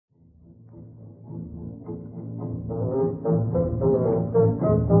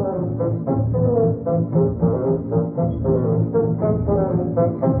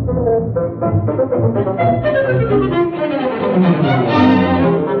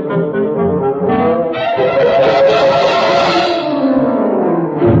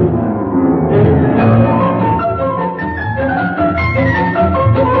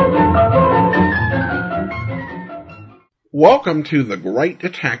Welcome to the Great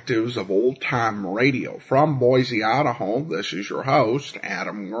Detectives of Old Time Radio. From Boise, Idaho, this is your host,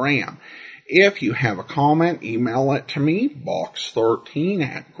 Adam Graham. If you have a comment, email it to me,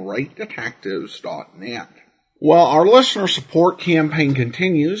 box13@greatdetectives.net. Well, our listener support campaign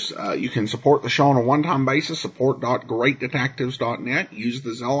continues. You can support the show on a one-time basis, support.greatdetectives.net. Use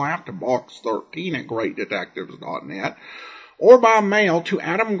the Zelle app to box13@greatdetectives.net. Or by mail to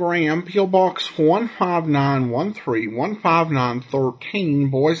Adam Graham, P.O. Box 15913, 15913,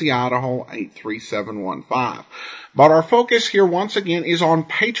 Boise, Idaho 83715. But our focus here once again is on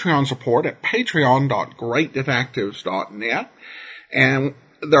Patreon support at patreon.greatdetectives.net. And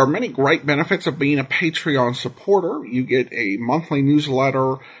there are many great benefits of being a Patreon supporter. You get a monthly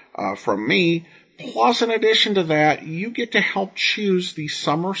newsletter from me. Plus, in addition to that, you get to help choose the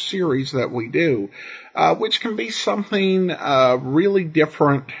summer series that we do, which can be something really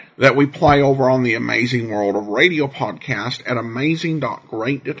different that we play over on the Amazing World of Radio podcast at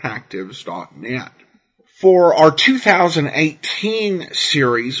amazing.greatdetectives.net. For our 2018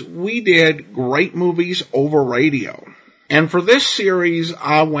 series, we did Great Movies Over Radio. And for this series,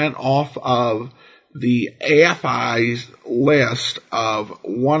 I went off of the AFI's list of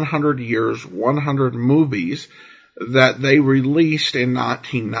 100 years, 100 movies that they released in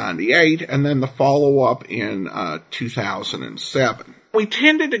 1998, and then the follow-up in 2007. We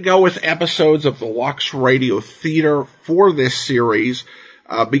tended to go with episodes of the Lux Radio Theater for this series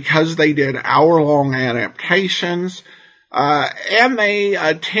because they did hour-long adaptations, and they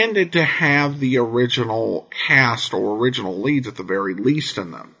tended to have the original cast or original leads at the very least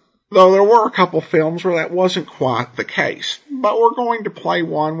in them. Though there were a couple films where that wasn't quite the case. But we're going to play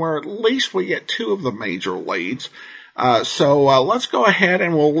one where at least we get two of the major leads. So let's go ahead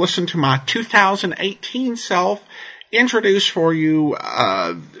and we'll listen to my 2018 self introduce for you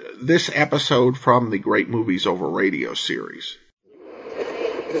this episode from the Great Movies Over Radio series.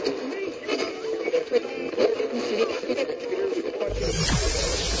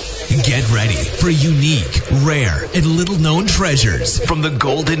 Get ready for unique, rare, and little-known treasures from the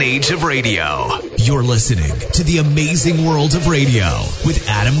golden age of radio. You're listening to The Amazing World of Radio with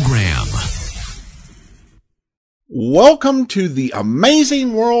Adam Graham. Welcome to The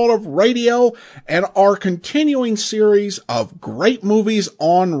Amazing World of Radio and our continuing series of great movies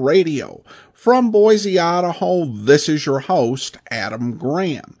on radio. From Boise, Idaho, this is your host, Adam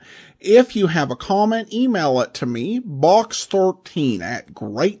Graham. If you have a comment, email it to me,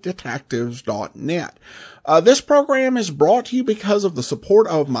 box13@greatdetectives.net. This program is brought to you because of the support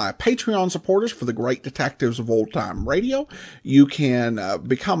of my Patreon supporters for the Great Detectives of Old Time Radio. You can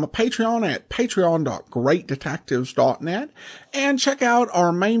become a Patreon at patreon.greatdetectives.net and check out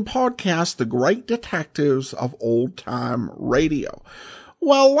our main podcast, The Great Detectives of Old Time Radio.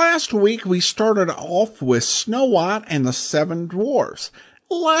 Well, last week we started off with Snow White and the Seven Dwarfs.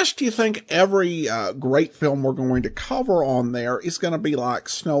 Lest you think every great film we're going to cover on there is going to be like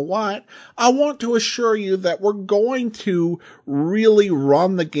Snow White, I want to assure you that we're going to really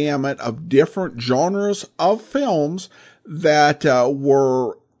run the gamut of different genres of films that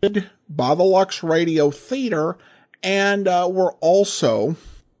were by the Lux Radio Theater and were also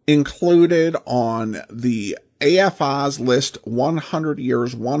included on the AFI's list 100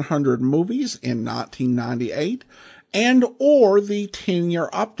 Years, 100 Movies in 1998. And or the 10-year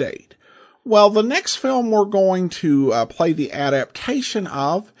update. Well, the next film we're going to play the adaptation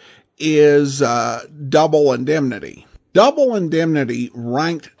of is Double Indemnity. Double Indemnity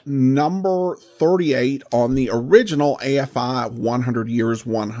ranked number 38 on the original AFI 100 Years,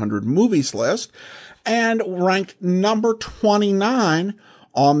 100 Movies list, and ranked number 29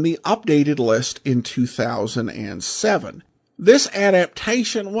 on the updated list in 2007. This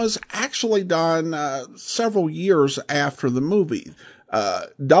adaptation was actually done several years after the movie.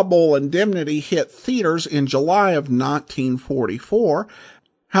 Double Indemnity hit theaters in July of 1944.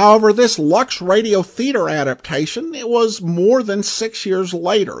 However, this Lux Radio Theater adaptation, it was more than 6 years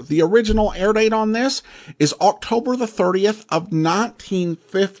later. The original air date on this is October the 30th of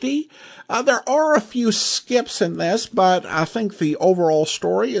 1950. There are a few skips in this, but I think the overall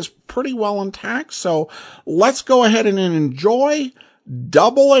story is pretty well intact. So let's go ahead and enjoy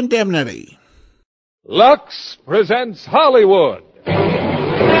Double Indemnity. Lux presents Hollywood.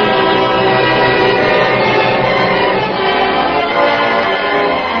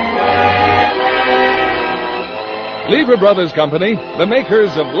 Lever Brothers Company, the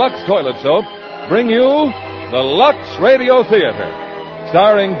makers of Lux Toilet Soap, bring you the Lux Radio Theater,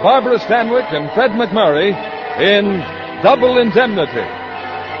 starring Barbara Stanwyck and Fred McMurray in Double Indemnity.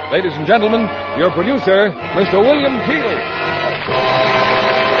 Ladies and gentlemen, your producer, Mr. William Keighley.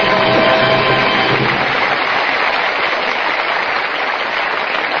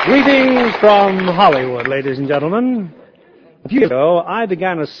 Greetings from Hollywood, ladies and gentlemen. A few years ago, I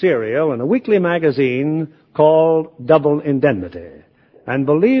began a serial in a weekly magazine called Double Indemnity. And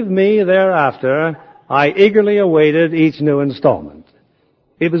believe me, thereafter, I eagerly awaited each new installment.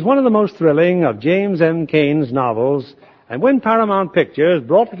 It was one of the most thrilling of James M. Cain's novels, and when Paramount Pictures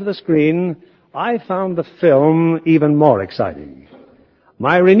brought it to the screen, I found the film even more exciting.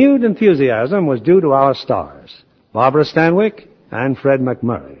 My renewed enthusiasm was due to our stars, Barbara Stanwyck and Fred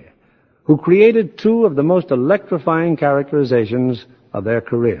McMurray, who created two of the most electrifying characterizations of their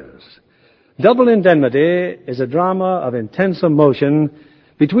careers. Double Indemnity is a drama of intense emotion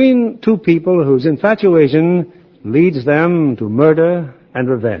between two people whose infatuation leads them to murder and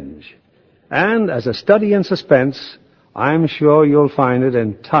revenge. And as a study in suspense, I'm sure you'll find it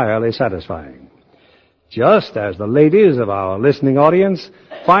entirely satisfying. Just as the ladies of our listening audience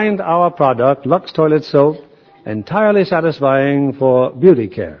find our product, Lux Toilet Soap, entirely satisfying for beauty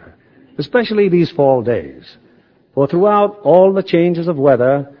care, especially these fall days. For throughout all the changes of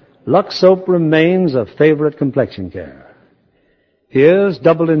weather, Lux Soap remains a favorite complexion care. Here's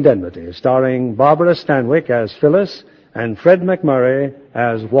Double Indemnity, starring Barbara Stanwyck as Phyllis and Fred McMurray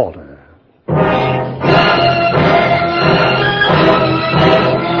as Walter.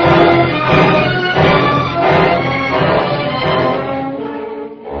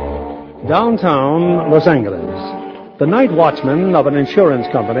 Downtown Los Angeles, the night watchman of an insurance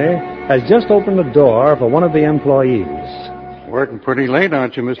company has just opened the door for one of the employees. Working pretty late,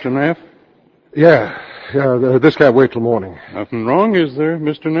 aren't you, Mr. Neff? Yeah, this can't wait till morning. Nothing wrong, is there,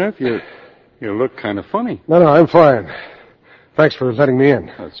 Mr. Neff? You look kind of funny. No, I'm fine. Thanks for letting me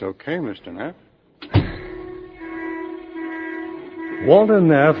in. That's okay, Mr. Neff. Walter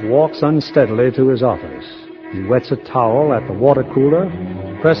Neff walks unsteadily to his office. He wets a towel at the water cooler,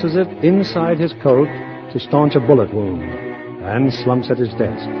 presses it inside his coat to staunch a bullet wound, and slumps at his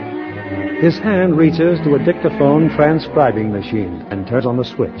desk. His hand reaches to a dictaphone transcribing machine and turns on the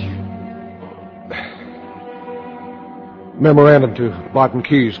switch. Memorandum to Barton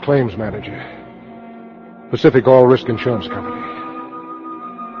Keyes, claims manager. Pacific All Risk Insurance Company.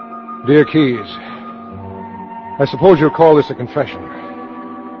 Dear Keyes, I suppose you'll call this a confession.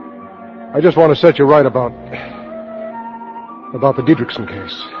 I just want to set you right about the Dietrichson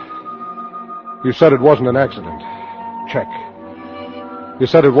case. You said it wasn't an accident. Check. You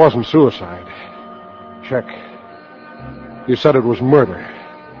said it wasn't suicide. Check. You said it was murder.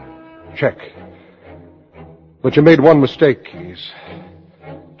 Check. But you made one mistake, Keyes.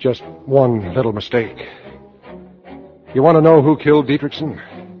 Just one little mistake. You want to know who killed Dietrichson?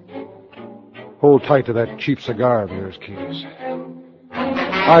 Hold tight to that cheap cigar of yours, Keyes.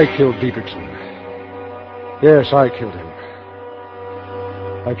 I killed Dietrichson. Yes, I killed him.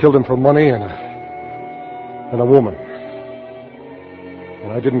 I killed him for money and a woman.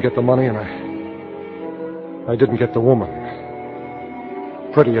 And I didn't get the money, and I didn't get the woman.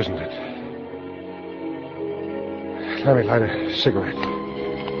 Pretty, isn't it? Let me light a cigarette.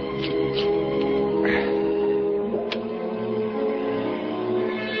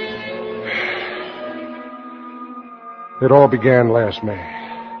 It all began last May.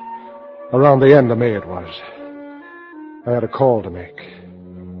 Around the end of May it was. I had a call to make.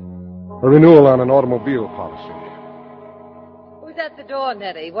 A renewal on an automobile policy. Who's at the door,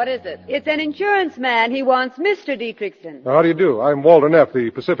 Nettie? What is it? It's an insurance man. He wants Mr. Dietrichson. Now, how do you do? I'm Walter Neff, the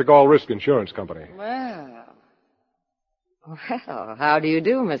Pacific All Risk Insurance Company. Well, how do you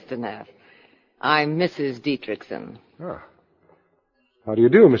do, Mr. Neff? I'm Mrs. Dietrichson. Ah. How do you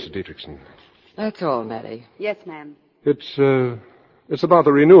do, Mrs. Dietrichson? That's all, Nettie. Yes, ma'am. It's about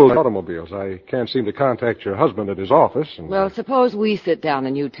the renewal of automobiles. I can't seem to contact your husband at his office. And, Well, suppose we sit down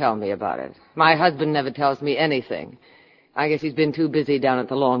and you tell me about it. My husband never tells me anything. I guess he's been too busy down at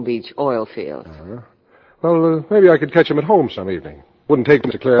the Long Beach oil field. Maybe I could catch him at home some evening. Wouldn't take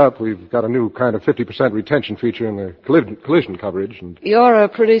much to clear up. We've got a new kind of 50% retention feature in the collision coverage. And You're a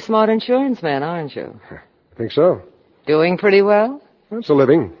pretty smart insurance man, aren't you? I think so. Doing pretty well? That's a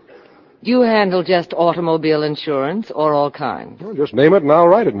living. Do you handle just automobile insurance or all kinds? Well, just name it and I'll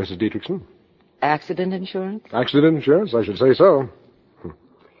write it, Mrs. Dietrichson. Accident insurance? Accident insurance? I should say so.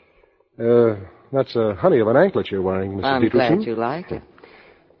 That's a honey of an anklet you're wearing, Mrs. I'm Dietrichson. glad you like it.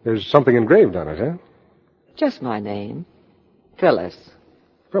 There's something engraved on it, huh? Just my name. Phyllis.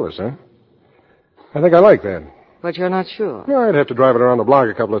 Phyllis, huh? I think I like that. But you're not sure. No, I'd have to drive it around the block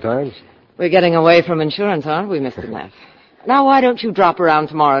a couple of times. We're getting away from insurance, aren't we, Mr. Neff? Now, why don't you drop around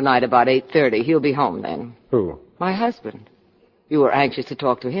tomorrow night about 8:30? He'll be home then. Who? My husband. You were anxious to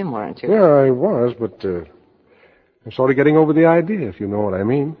talk to him, weren't you? Yeah, I was, but I'm sort of getting over the idea, if you know what I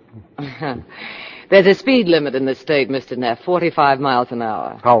mean. There's a speed limit in the state, Mr. Neff, 45 miles an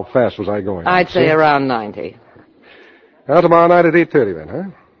hour. How fast was I going? I'd say around 90. Now, tomorrow night at 8:30 then, huh?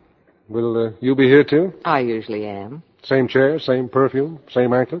 Will you be here, too? I usually am. Same chair, same perfume,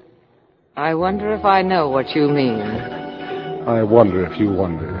 same anklet? I wonder if I know what you mean. I wonder if you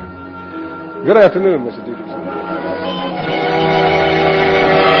wonder. Good afternoon, Mrs. Dietrichson.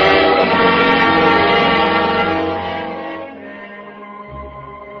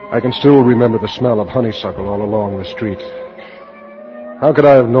 I can still remember the smell of honeysuckle all along the street. How could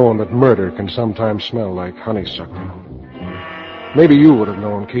I have known that murder can sometimes smell like honeysuckle? Maybe you would have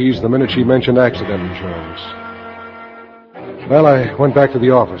known, Keys, the minute she mentioned accident insurance. Well, I went back to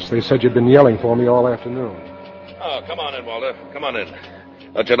the office. They said you'd been yelling for me all afternoon. Oh, come on in, Walter. Come on in.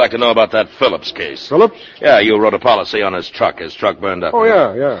 What you'd like to know about that Phillips case? Phillips? Yeah, you wrote a policy on his truck. His truck burned up. Oh,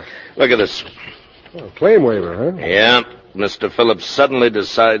 yeah. Look at this. Oh, claim waiver, huh? Yeah. Mr. Phillips suddenly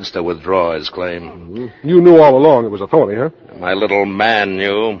decides to withdraw his claim. Mm-hmm. You knew all along it was a phony, huh? My little man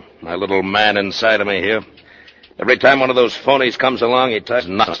knew. My little man inside of me here. Every time one of those phonies comes along, he ties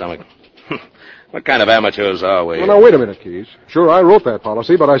knots in my stomach. What kind of amateurs are we? Well, now, wait a minute, Keys. Sure, I wrote that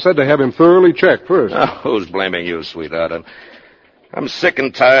policy, but I said to have him thoroughly checked first. Oh, who's blaming you, sweetheart? I'm sick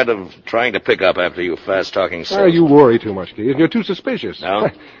and tired of trying to pick up after you fast-talking salesman. You worry too much, Keys. You're too suspicious. No?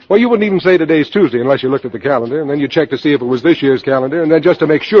 Well, you wouldn't even say today's Tuesday unless you looked at the calendar, and then you'd check to see if it was this year's calendar, and then just to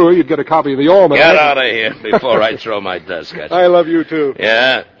make sure, you'd get a copy of the almanac. Get out of here before I throw my desk at you. I love you, too.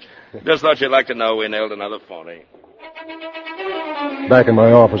 Yeah? Just thought you'd like to know we nailed another phony. Back in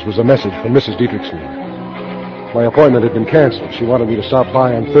my office was a message from Mrs. Dietrichson. My appointment had been canceled. She wanted me to stop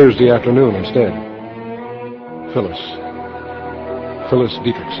by on Thursday afternoon instead. Phyllis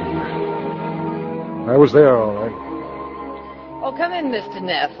Dietrichson. I was there, all right. Oh, come in, Mr.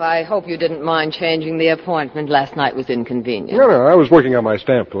 Neff. I hope you didn't mind changing the appointment. Last night was inconvenient. No, I was working on my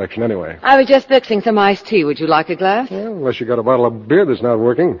stamp collection anyway. I was just fixing some iced tea. Would you like a glass? Well, unless you got a bottle of beer that's not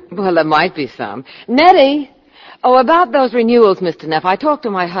working. Well, there might be some. Nettie! Oh, about those renewals, Mr. Neff, I talked to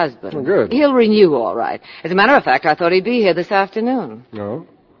my husband. Oh, good. He'll renew all right. As a matter of fact, I thought he'd be here this afternoon. No,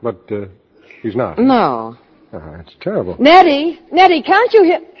 but he's not. No. It's terrible. Nettie, can't you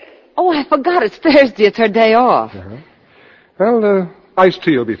hear... Oh, I forgot. It's Thursday. It's her day off. Uh-huh. Well, iced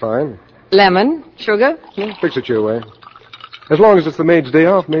tea will be fine. Lemon? Sugar? Yeah, fix it your way. As long as it's the maid's day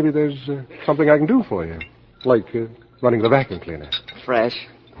off, maybe there's something I can do for you. Like running the vacuum cleaner. Fresh.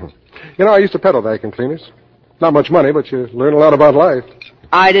 You know, I used to peddle vacuum cleaners. Not much money, but you learn a lot about life.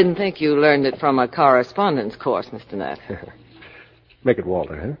 I didn't think you learned it from a correspondence course, Mr. Neff. Make it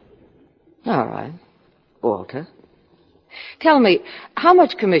Walter, huh? All right. Walter. Tell me, how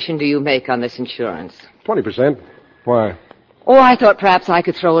much commission do you make on this insurance? 20%. Why? Oh, I thought perhaps I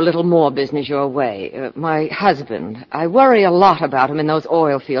could throw a little more business your way. My husband, I worry a lot about him in those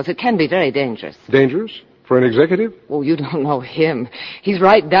oil fields. It can be very dangerous. Dangerous? For an executive? Oh, you don't know him. He's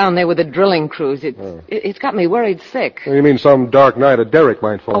right down there with the drilling crews. It's got me worried sick. You mean some dark night a derrick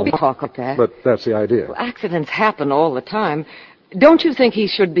might fall? Oh, talk of that. But that's the idea. Well, accidents happen all the time. Don't you think he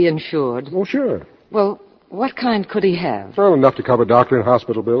should be insured? Oh, sure. Well, what kind could he have? Well, enough to cover doctor and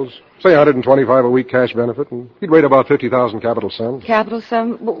hospital bills. Say $125 a week cash benefit, and he'd rate about $50,000 capital sum. Capital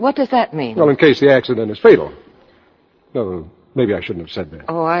sum? What does that mean? Well, in case the accident is fatal. No, maybe I shouldn't have said that.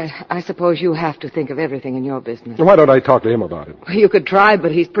 Oh, I suppose you have to think of everything in your business. Why don't I talk to him about it? You could try,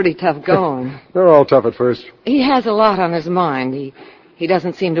 but he's pretty tough going. They're all tough at first. He has a lot on his mind. He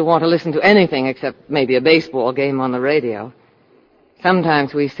doesn't seem to want to listen to anything except maybe a baseball game on the radio.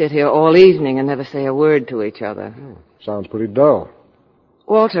 Sometimes we sit here all evening and never say a word to each other. Sounds pretty dull.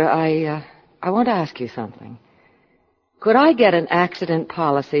 Walter, I want to ask you something. Could I get an accident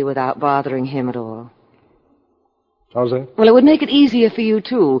policy without bothering him at all? How's that? Well, it would make it easier for you,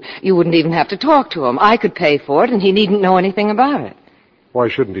 too. You wouldn't even have to talk to him. I could pay for it, and he needn't know anything about it. Why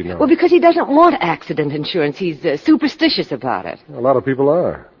shouldn't he know? Well, because he doesn't want accident insurance. He's superstitious about it. A lot of people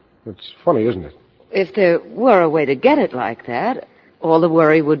are. It's funny, isn't it? If there were a way to get it like that, all the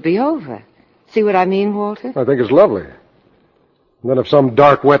worry would be over. See what I mean, Walter? I think it's lovely. And then if some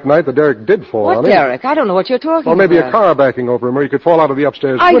dark, wet night the derrick did fall on him... What derrick? I don't know what you're talking about. Or maybe a car backing over him, or he could fall out of the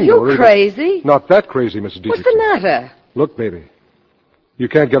upstairs Are window. you crazy? Not that crazy, Mrs. Dietrichson. What's the matter? Look, baby, you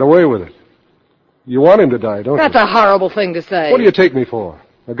can't get away with it. You want him to die, don't That's you? a horrible thing to say. What do you take me for?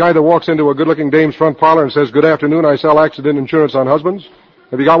 A guy that walks into a good-looking dame's front parlor and says, "Good afternoon, I sell accident insurance on husbands."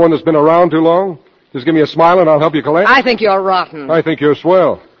 Have you got one that's been around too long? Just give me a smile and I'll help you collect. I think you're rotten. I think you're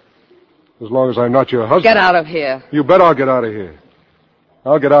swell. As long as I'm not your husband. Get out of here. You bet I'll get out of here.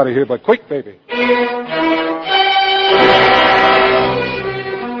 I'll get out of here, but quick, baby.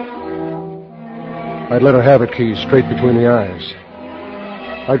 I'd let her have it, Keys, straight between the eyes.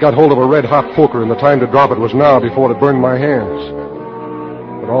 I got hold of a red-hot poker, and the time to drop it was now before it burned my hands.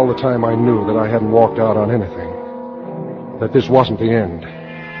 But all the time I knew that I hadn't walked out on anything, that this wasn't the end.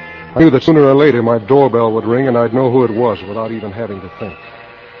 I knew that sooner or later my doorbell would ring and I'd know who it was without even having to think.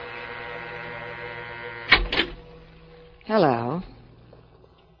 Hello.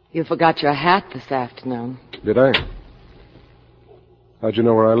 You forgot your hat this afternoon. Did I? How'd you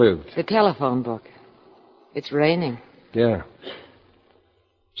know where I lived? The telephone book. It's raining. Yeah.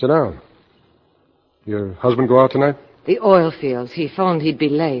 Sit down. Your husband go out tonight? The oil fields. He phoned he'd be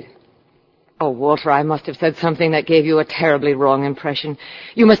late. Oh, Walter, I must have said something that gave you a terribly wrong impression.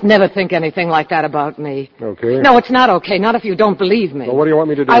 You must never think anything like that about me. Okay. No, it's not okay. Not if you don't believe me. Well, what do you want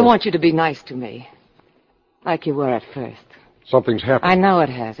me to do? I want you to be nice to me. Like you were at first. Something's happened. I know it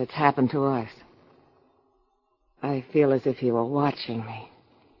has. It's happened to us. I feel as if he were watching me.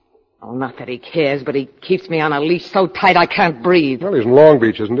 Oh, not that he cares, but he keeps me on a leash so tight I can't breathe. Well, he's in Long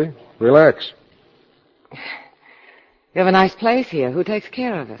Beach, isn't he? Relax. You have a nice place here. Who takes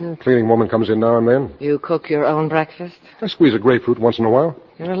care of it? Cleaning woman comes in now and then. You cook your own breakfast? I squeeze a grapefruit once in a while.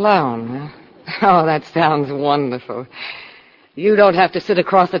 You're alone, huh? Oh, that sounds wonderful. You don't have to sit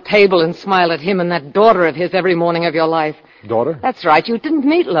across the table and smile at him and that daughter of his every morning of your life. Daughter? That's right. You didn't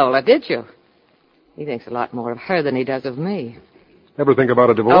meet Lola, did you? He thinks a lot more of her than he does of me. Ever think about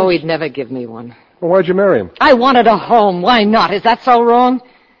a divorce? Oh, he'd never give me one. Well, why'd you marry him? I wanted a home. Why not? Is that so wrong?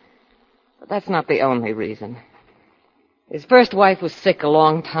 But that's not the only reason. His first wife was sick a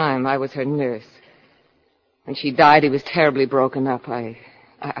long time. I was her nurse. When she died, he was terribly broken up. I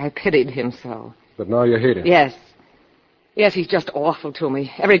pitied him so. But now you hate him. Yes. Yes, he's just awful to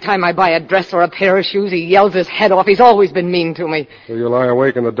me. Every time I buy a dress or a pair of shoes, he yells his head off. He's always been mean to me. So you lie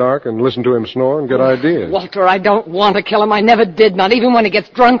awake in the dark and listen to him snore and get ideas. Walter, I don't want to kill him. I never did, not even when he gets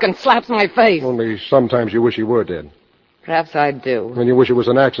drunk and slaps my face. Only sometimes you wish he were dead. Perhaps I do. And you wish it was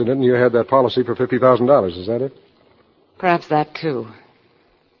an accident and you had that policy for $50,000. Is that it? Perhaps that, too.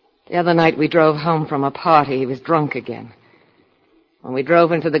 The other night we drove home from a party. He was drunk again. When we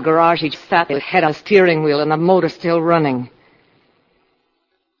drove into the garage, he sat with his head on the steering wheel and the motor still running.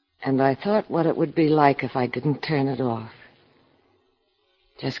 And I thought what it would be like if I didn't turn it off.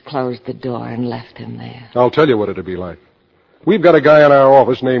 Just closed the door and left him there. I'll tell you what it'd be like. We've got a guy in our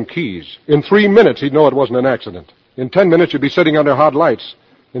office named Keyes. In 3 minutes, he'd know it wasn't an accident. In 10 minutes, you'd be sitting under hot lights.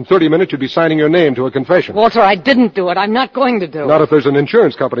 In 30 minutes, you'd be signing your name to a confession. Walter, I didn't do it. I'm not going to do it. Not if there's an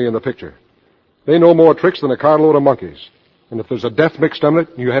insurance company in the picture. They know more tricks than a carload of monkeys. And if there's a death mixed in it,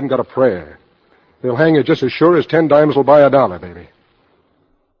 you haven't got a prayer. They'll hang you just as sure as 10 dimes will buy $1, baby.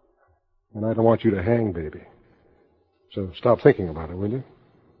 And I don't want you to hang, baby. So stop thinking about it, will you?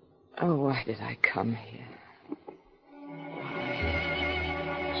 Oh, why did I come here?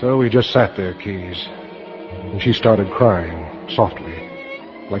 So we just sat there, Keyes. And she started crying, softly,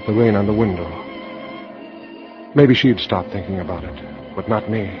 like the rain on the window. Maybe she'd stop thinking about it, but not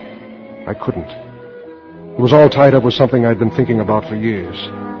me. I couldn't. It was all tied up with something I'd been thinking about for years.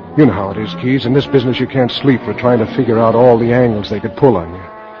 You know how it is, Keyes. In this business, you can't sleep for trying to figure out all the angles they could pull on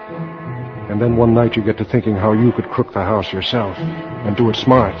you. And then one night you get to thinking how you could crook the house yourself and do it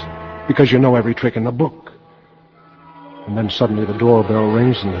smart, because you know every trick in the book. And then suddenly the doorbell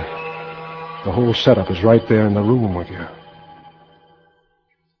rings and the whole setup is right there in the room with you.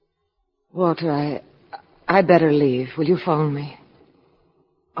 Walter, I better leave. Will you phone me?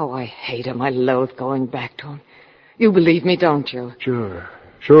 Oh, I hate him. I loathe going back to him. You believe me, don't you? Sure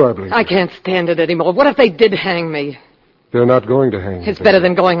I believe I you. can't stand it anymore. What if they did hang me? They're not going to hang you. It's better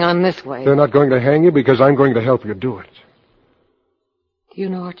than going on this way. They're not going to hang you because I'm going to help you do it. Do you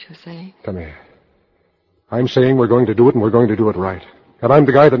know what you're saying? Come here. I'm saying we're going to do it, and we're going to do it right. And I'm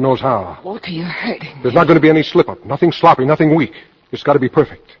the guy that knows how. Walter, you're hurting me. There's not going to be any slip-up, nothing sloppy, nothing weak. It's got to be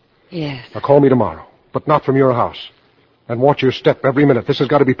perfect. Yes. Now call me tomorrow, but not from your house. And watch your step every minute. This has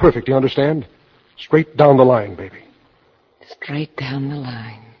got to be perfect, you understand? Straight down the line, baby. Straight down the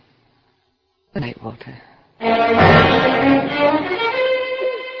line. Good night, Walter.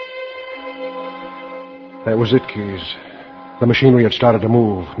 That was it, Keyes. The machinery had started to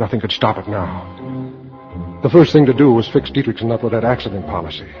move. Nothing could stop it now. The first thing to do was fix Dietrichson up with that accident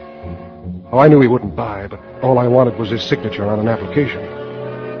policy. Oh, I knew he wouldn't buy, but all I wanted was his signature on an application.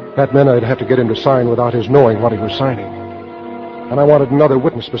 That meant I'd have to get him to sign without his knowing what he was signing. And I wanted another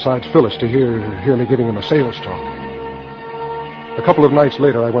witness besides Phyllis to hear me giving him a sales talk. A couple of nights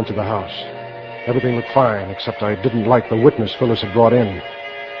later, I went to the house. Everything looked fine, except I didn't like the witness Phyllis had brought in.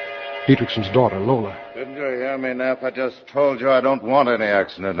 Dietrichson's daughter, Lola. Couldn't you hear me, Neff? I just told you I don't want any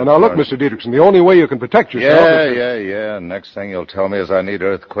accident. Now, look, Mr. Dietrichson, the only way you can protect yourself Yeah. Next thing you'll tell me is I need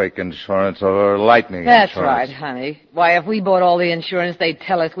earthquake insurance or lightning That's insurance. right, honey. Why, if we bought all the insurance they'd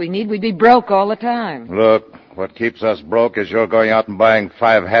tell us we need, we'd be broke all the time. Look, what keeps us broke is you're going out and buying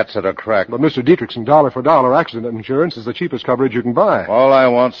 5 hats at a crack. But, Mr. Dietrichson, dollar for dollar, accident insurance is the cheapest coverage you can buy. All I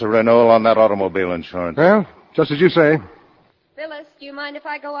want's a renewal on that automobile insurance. Well, just as you say. Phyllis, do you mind if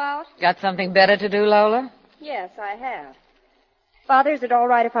I go out? Got something better to do, Lola? Yes, I have. Father, is it all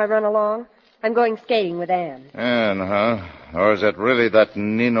right if I run along? I'm going skating with Anne. Anne, huh? Or is it really that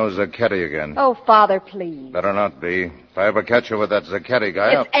Nino Zacchetti again? Oh, Father, please. Better not be. If I ever catch you with that Zacchetti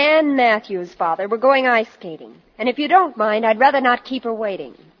guy... It's Anne Matthews, Father. We're going ice skating. And if you don't mind, I'd rather not keep her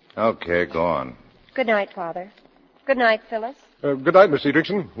waiting. Okay, go on. Good night, Father. Good night, Phyllis. Good night, Miss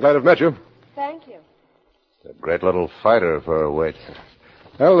Dietrichson. Glad I've met you. Thank you. A great little fighter for a weight.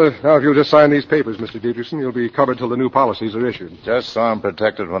 Well, now if you'll just sign these papers, Mr. Dietrichson, you'll be covered till the new policies are issued. Just so I'm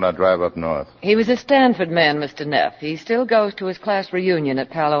protected when I drive up north. He was a Stanford man, Mr. Neff. He still goes to his class reunion at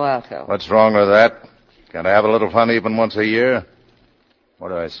Palo Alto. What's wrong with that? Can't I have a little fun even once a year? What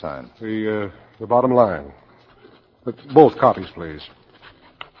do I sign? The bottom line. Both copies, please.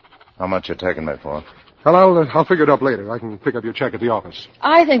 How much you taking me for? Well, I'll figure it up later. I can pick up your check at the office.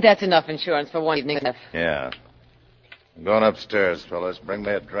 I think that's enough insurance for one evening, Neff. Yeah. I'm going upstairs, fellas. Bring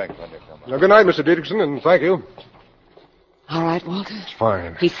me a drink when you come up. Now, good night, Mr. Dietrichson, and thank you. All right, Walter. It's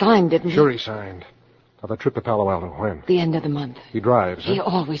fine. He signed, didn't he? Sure he signed. Now, the trip to Palo Alto, when? The end of the month. He drives, huh? He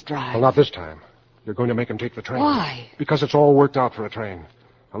always drives. Well, not this time. You're going to make him take the train. Why? Because it's all worked out for a train.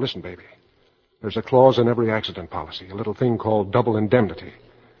 Now, listen, baby. There's a clause in every accident policy, a little thing called double indemnity.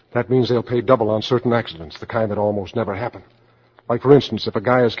 That means they'll pay double on certain accidents, the kind that almost never happen. Like, for instance, if a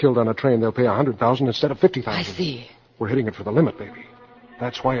guy is killed on a train, they'll pay $100,000 instead of $50,000. I see. We're hitting it for the limit, baby.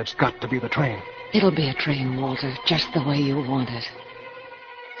 That's why it's got to be the train. It'll be a train, Walter, just the way you want it.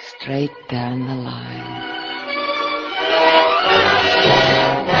 Straight down the line.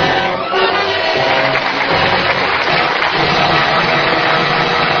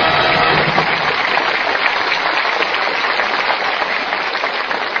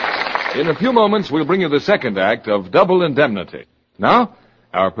 In a few moments, we'll bring you the second act of Double Indemnity. Now,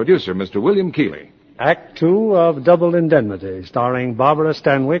 our producer, Mr. William Keeley. Act 2 of Double Indemnity, starring Barbara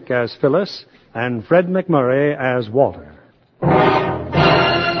Stanwyck as Phyllis and Fred McMurray as Walter.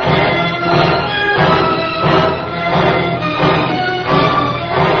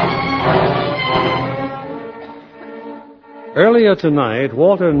 Earlier tonight,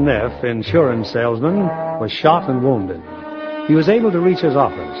 Walter Neff, insurance salesman, was shot and wounded. He was able to reach his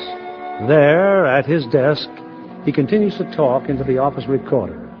office. There, at his desk, he continues to talk into the office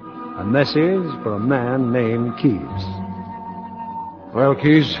recorder. A message for a man named Keyes. Well,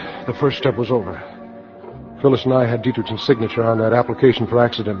 Keyes, the first step was over. Phyllis and I had Dietrichson's signature on that application for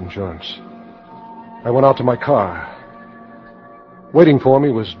accident insurance. I went out to my car. Waiting for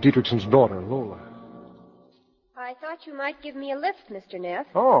me was Dietrichson's daughter, Lola. I thought you might give me a lift, Mr. Neff.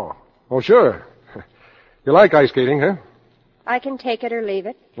 Oh, sure. You like ice skating, huh? I can take it or leave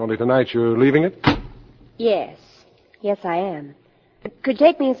it. Only tonight you're leaving it? Yes. Yes, I am. Could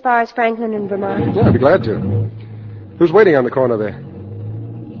take me as far as Franklin and Vermont. Yeah, I'd be glad to. Who's waiting on the corner there?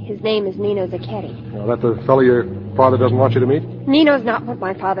 His name is Nino Zacchetti. Well, that the fellow your father doesn't want you to meet? Nino's not what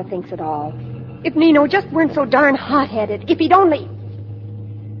my father thinks at all. If Nino just weren't so darn hot-headed, if he'd only...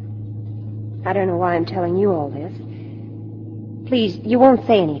 I don't know why I'm telling you all this. Please, you won't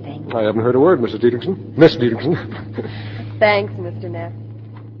say anything. I haven't heard a word, Mrs. Dietrichson. Miss Dietrichson. Thanks, Mr. Neff.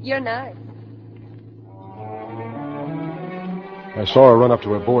 You're nice. I saw her run up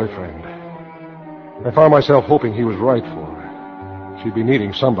to her boyfriend. I found myself hoping he was right for her. She'd be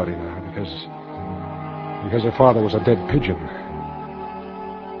needing somebody now because her father was a dead pigeon.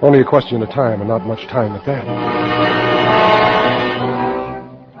 Only a question of time, and not much time at that.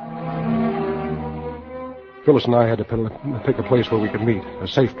 Phyllis and I had to pick a place where we could meet, a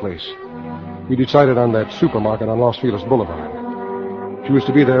safe place. We decided on that supermarket on Los Feliz Boulevard. She was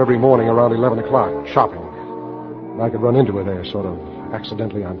to be there every morning around 11 o'clock, shopping. And I could run into her there, sort of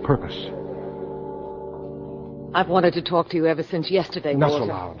accidentally on purpose. I've wanted to talk to you ever since yesterday, Not Walter.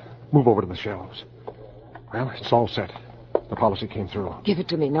 so loud. Move over to the shelves. Well, it's all set. The policy came through. Give it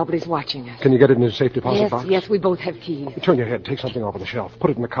to me. Nobody's watching us. Can you get it in the safe deposit box? Yes, we both have keys. Turn your head. Take something off of the shelf. Put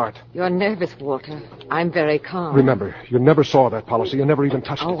it in the cart. You're nervous, Walter. I'm very calm. Remember, you never saw that policy. You never even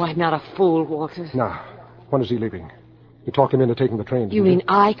touched it. Oh, I'm not a fool, Walter. Now, when is he leaving? You talked him into taking the train, You mean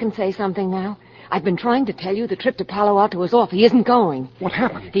I can say something now? I've been trying to tell you the trip to Palo Alto is off. He isn't going. What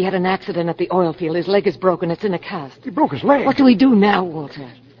happened? He had an accident at the oil field. His leg is broken. It's in a cast. He broke his leg. What do we do now,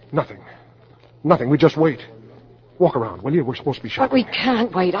 Walter? Nothing. Nothing. We just wait. Walk around, will you? We're supposed to be shot. But we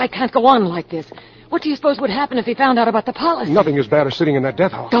can't wait. I can't go on like this. What do you suppose would happen if he found out about the policy? Nothing as bad as sitting in that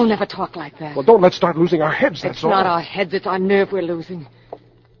death house. Don't ever talk like that. Well, don't let's start losing our heads, that's all. It's not our heads, it's our nerve we're losing.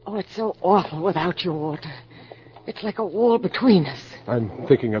 Oh, it's so awful without you, Walter. It's like a wall between us. I'm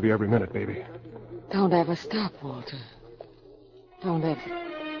thinking of you every minute, baby. Don't ever stop, Walter. Don't ever.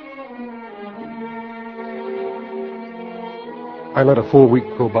 I let a full week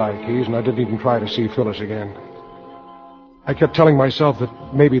go by, Keys, and I didn't even try to see Phyllis again. I kept telling myself that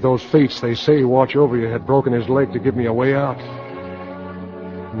maybe those fates they say watch over you had broken his leg to give me a way out.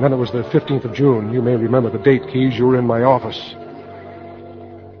 And then it was the 15th of June. You may remember the date, Keys. You were in my office.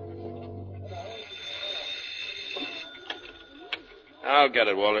 I'll get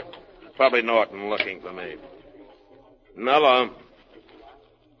it, Walter. Probably Norton looking for me. Hello.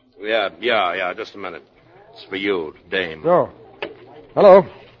 Yeah, just a minute. It's for you, Dame. Oh. Hello. Is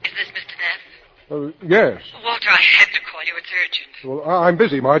this Mr. Neff? Yes. Walter, I had to call you. It's urgent. Well, I'm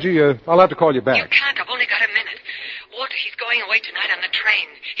busy, Margie. I'll have to call you back. You can't. I've only got a minute. Walter, he's going away tonight on the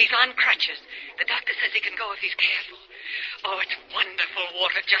train. He's on crutches. The doctor says he can go if he's careful. Oh, it's wonderful,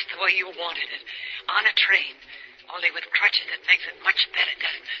 Walter, just the way you wanted it. On a train. Only with crutches it makes it much better,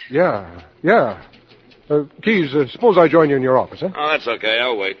 doesn't it? Yeah. Keys, suppose I join you in your office, huh? Oh, that's okay.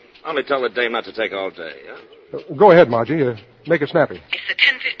 I'll wait. Only tell the dame not to take all day, huh? Go ahead, Margie. Make it snappy. It's the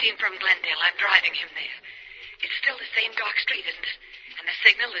 10:15 from Glendale. I'm driving him there. It's still the same dark street, isn't it? And the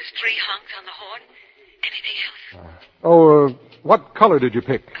signal is 3 honks on the horn. Anything else? What color did you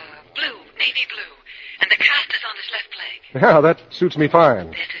pick? Blue, navy blue. And the cast is on his left leg. Yeah, that suits me fine.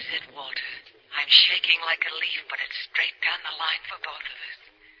 This is it, Walter. I'm shaking like a leaf, but it's straight down the line for both of us.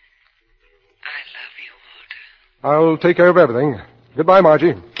 I love you, Walter. I'll take care of everything. Goodbye,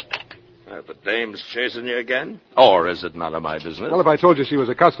 Margie. The dame's chasing you again? Or is it none of my business? Well, if I told you she was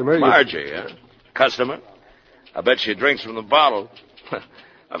a customer, Margie, huh? Customer? I bet she drinks from the bottle.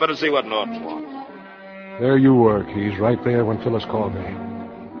 I better see what Norton wants. There you were, Keys, right there when Phyllis called me.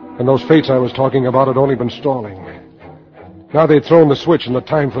 And those fates I was talking about had only been stalling. Now they'd thrown the switch and the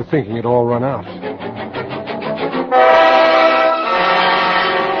time for thinking had all run out.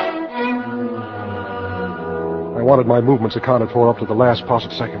 I wanted my movements accounted for up to the last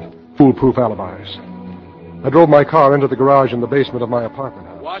possible second. Foolproof alibis. I drove my car into the garage in the basement of my apartment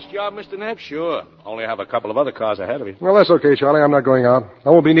house. Wash job, Mr. Neff? Sure. Only have a couple of other cars ahead of you. Well, that's okay, Charlie. I'm not going out. I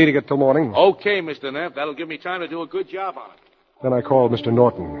won't be needing it till morning. Okay, Mr. Neff. That'll give me time to do a good job on it. Then I called Mr.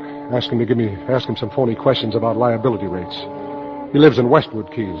 Norton, asked him some phony questions about liability rates. He lives in Westwood,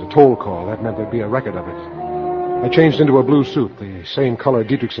 Keys, a toll call. That meant there'd be a record of it. I changed into a blue suit, the same color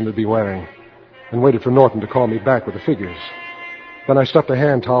Dietrichson would be wearing, and waited for Norton to call me back with the figures. Then I stuffed a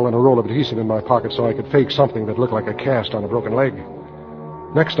hand towel and a roll of adhesive in my pocket so I could fake something that looked like a cast on a broken leg.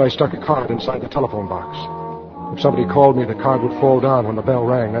 Next, I stuck a card inside the telephone box. If somebody called me, the card would fall down when the bell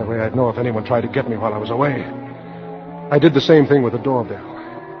rang. That way I'd know if anyone tried to get me while I was away. I did the same thing with the doorbell.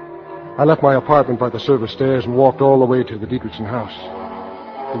 I left my apartment by the service stairs and walked all the way to the Dietrichson house.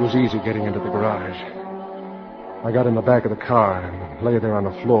 It was easy getting into the garage. I got in the back of the car and lay there on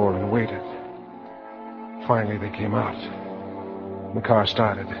the floor and waited. Finally, they came out. The car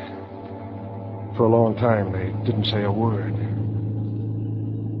started. For a long time, they didn't say a word.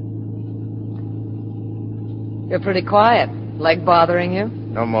 You're pretty quiet. Leg bothering you?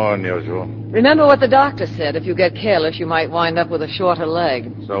 No more than usual. Remember what the doctor said. If you get careless, you might wind up with a shorter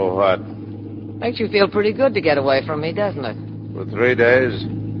leg. So what? Makes you feel pretty good to get away from me, doesn't it? For 3 days?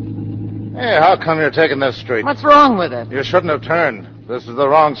 Hey, how come you're taking this street? What's wrong with it? You shouldn't have turned. This is the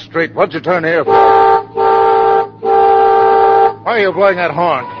wrong street. What'd you turn here for? Why are you blowing that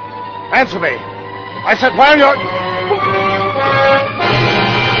horn? Answer me. I said, why are you...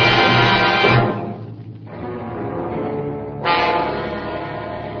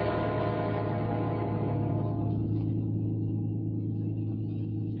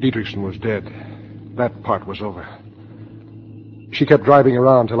 Dietrichson was dead. That part was over. She kept driving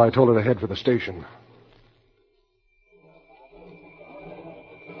around till I told her to head for the station.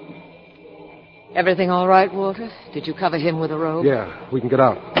 Everything all right, Walter? Did you cover him with a robe? Yeah, we can get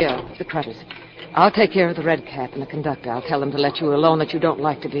out. Yeah, the crutches. I'll take care of the red cap and the conductor. I'll tell them to let you alone, that you don't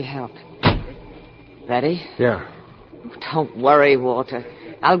like to be helped. Ready? Yeah. Don't worry, Walter.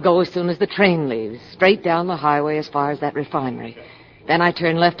 I'll go as soon as the train leaves, straight down the highway as far as that refinery. Then I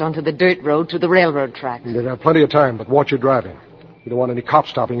turn left onto the dirt road to the railroad tracks. You have plenty of time, but watch your driving. You don't want any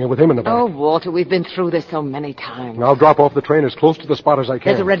cops stopping you with him in the back. Oh, Walter, we've been through this so many times. I'll drop off the train as close to the spot as I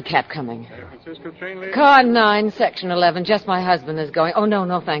can. There's a red cap coming. Car 9, section 11. Just my husband is going. Oh,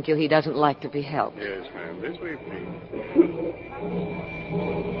 no, thank you. He doesn't like to be helped. Yes, ma'am. This way, please.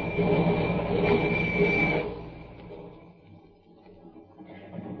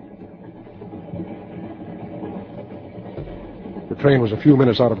 train was a few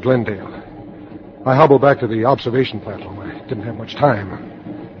minutes out of Glendale. I hobbled back to the observation platform. I didn't have much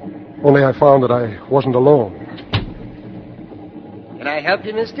time. Only I found that I wasn't alone. Can I help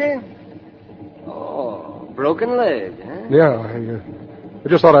you, mister? Oh, broken leg, huh? Yeah, I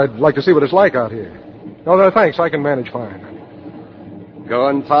just thought I'd like to see what it's like out here. No, thanks. I can manage fine.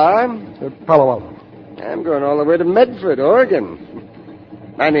 Going far? Palo Alto. I'm going all the way to Medford,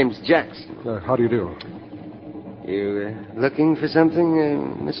 Oregon. My name's Jackson. How do you do? You looking for something,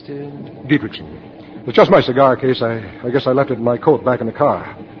 Mr. Dietrichson. It's just my cigar case. I guess I left it in my coat back in the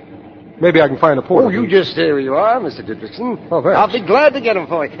car. Maybe I can find a porter. Oh, you just stay where you are, Mr. Dietrichson. Oh, thanks. I'll be glad to get him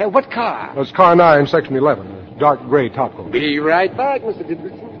for you. What car? It's car 9, section 11. A dark gray top coat. Be right back, Mr.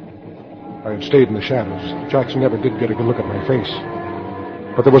 Dietrichson. I had stayed in the shadows. Jackson never did get a good look at my face.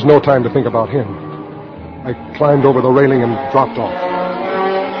 But there was no time to think about him. I climbed over the railing and dropped off.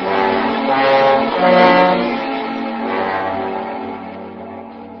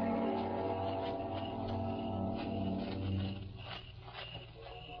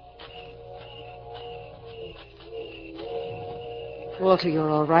 Walter, you're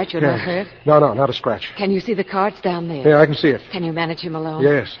all right? You're not hurt? No, not a scratch. Can you see the carts down there? Yeah, I can see it. Can you manage him alone?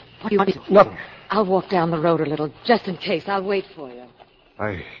 Yes. What do you want me to do? Nothing. I'll walk down the road a little, just in case. I'll wait for you.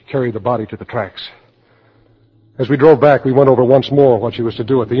 I carried the body to the tracks. As we drove back, we went over once more what she was to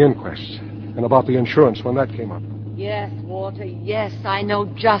do at the inquest, and about the insurance when that came up. Yes, Walter, yes, I know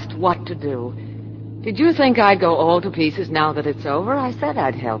just what to do. Did you think I'd go all to pieces now that it's over? I said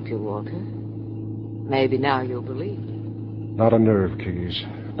I'd help you, Walter. Maybe now you'll believe. Not a nerve, Keys.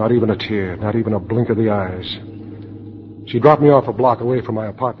 Not even a tear. Not even a blink of the eyes. She dropped me off a block away from my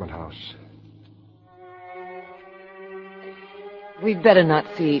apartment house. We'd better not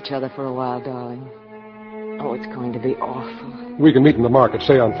see each other for a while, darling. Oh, it's going to be awful. We can meet in the market,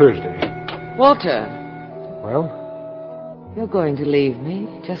 say on Thursday. Walter. Well? You're going to leave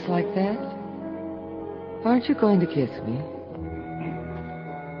me just like that? Aren't you going to kiss me?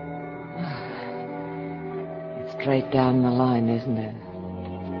 It's straight down the line, isn't it?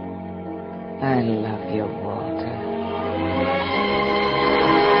 I love you, Walter.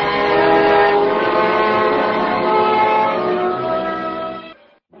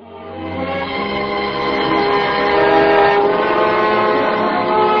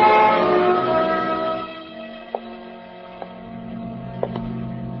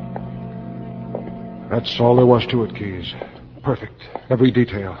 That's all there was to it, Keys. Perfect. Every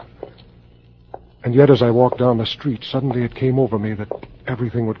detail. And yet, as I walked down the street, suddenly it came over me that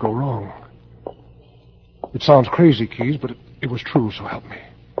everything would go wrong. It sounds crazy, Keys, but it was true, so help me.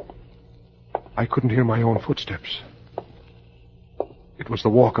 I couldn't hear my own footsteps. It was the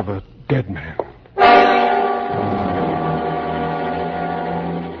walk of a dead man.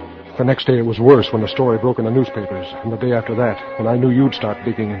 The next day it was worse when the story broke in the newspapers, and the day after that, when I knew you'd start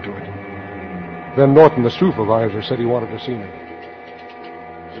digging into it. Then Norton, the supervisor, said he wanted to see me.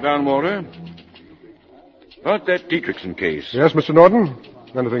 Sit down, Walter. About that Dietrichson case. Yes, Mr. Norton?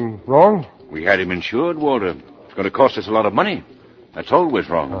 Anything wrong? We had him insured, Walter. It's going to cost us a lot of money. That's always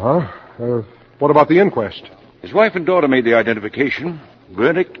wrong. Uh-huh. What about the inquest? His wife and daughter made the identification.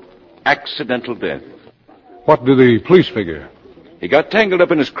 Verdict, accidental death. What do the police figure? He got tangled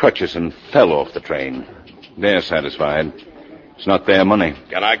up in his crutches and fell off the train. They're satisfied. It's not their money.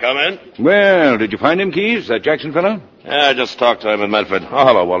 Can I come in? Well, did you find him, Keys, that Jackson fellow? Yeah, I just talked to him in Medford. Oh,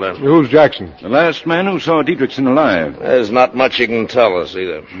 hello, Walter. Who's Jackson? The last man who saw Dietrichson alive. There's not much he can tell us,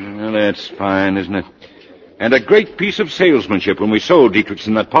 either. Well, that's fine, isn't it? And a great piece of salesmanship when we sold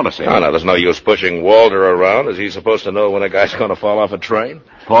Dietrichson that policy. Oh, no, there's no use pushing Walter around. Is he supposed to know when a guy's going to fall off a train?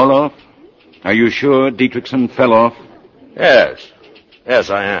 Fall off? Are you sure Dietrichson fell off? Yes.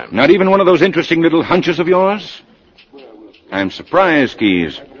 Yes, I am. Not even one of those interesting little hunches of yours? I'm surprised,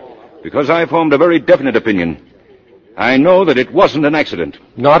 Keys, because I formed a very definite opinion. I know that it wasn't an accident.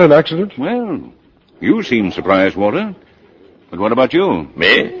 Not an accident? Well, you seem surprised, Walter. But what about you?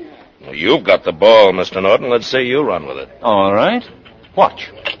 Me? Well, you've got the ball, Mr. Norton. Let's see you run with it. All right. Watch.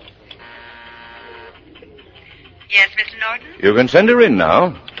 Yes, Mr. Norton? You can send her in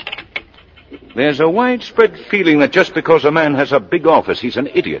now. There's a widespread feeling that just because a man has a big office, he's an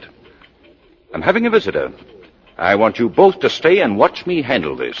idiot. I'm having a visitor. I want you both to stay and watch me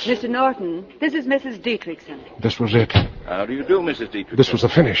handle this. Mr. Norton, this is Mrs. Dietrichson. This was it. How do you do, Mrs. Dietrichson? This was the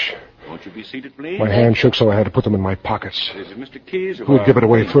finish. Won't you be seated, please? My hand shook, so I had to put them in my pockets. This is Mr. Keys. Who'd give it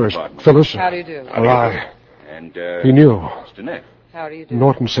away first? Phyllis? How do you do? Or I? And, He knew. Mr. Neff. How do you do?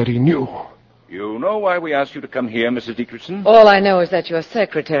 Norton said he knew. You know why we asked you to come here, Mrs. Dietrichson? All I know is that your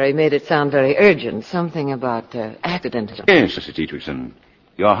secretary made it sound very urgent. Something about accident. Yes, Mrs. Dietrichson.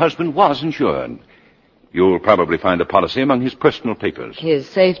 Your husband was insured. You'll probably find the policy among his personal papers. His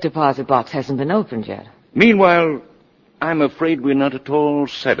safe deposit box hasn't been opened yet. Meanwhile, I'm afraid we're not at all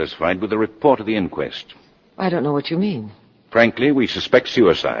satisfied with the report of the inquest. I don't know what you mean. Frankly, we suspect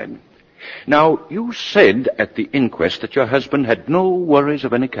suicide. Now, you said at the inquest that your husband had no worries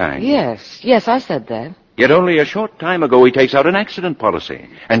of any kind. Yes, I said that. Yet only a short time ago he takes out an accident policy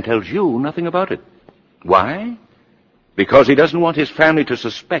and tells you nothing about it. Why? Because he doesn't want his family to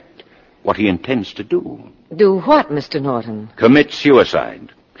suspect what he intends to do. Do what, Mr. Norton? Commit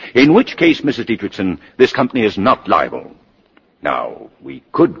suicide. In which case, Mrs. Dietrichson, this company is not liable. Now, we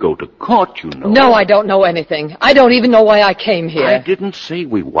could go to court, you know. No, I don't know anything. I don't even know why I came here. I didn't say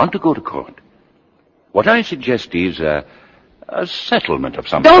we want to go to court. What I suggest is a settlement of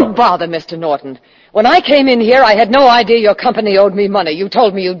some sort. Don't bother, Mr. Norton. When I came in here, I had no idea your company owed me money. You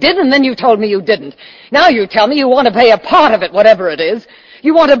told me you did, and then you told me you didn't. Now you tell me you want to pay a part of it, whatever it is.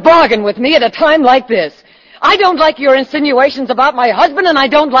 You want to bargain with me at a time like this. I don't like your insinuations about my husband, and I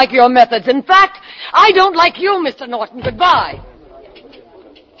don't like your methods. In fact, I don't like you, Mr. Norton. Goodbye.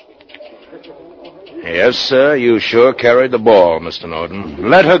 Yes, sir, you sure carried the ball, Mr. Norton.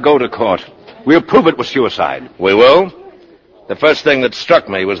 Let her go to court. We'll prove it was suicide. We will? The first thing that struck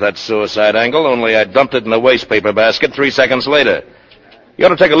me was that suicide angle, only I dumped it in a wastepaper basket 3 seconds later. You ought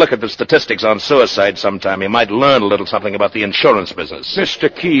to take a look at the statistics on suicide sometime. You might learn a little something about the insurance business. Mr.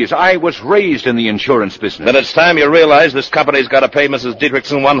 Keyes, I was raised in the insurance business. Then it's time you realize this company's got to pay Mrs.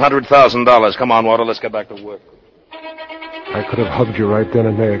 Dietrichson $100,000. Come on, Walter, let's get back to work. I could have hugged you right then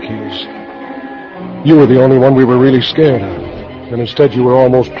and there, Keyes. You were the only one we were really scared of. And instead you were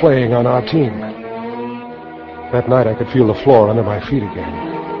almost playing on our team. That night I could feel the floor under my feet again.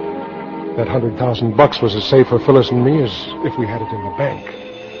 That $100,000 was as safe for Phyllis and me as if we had it in the bank.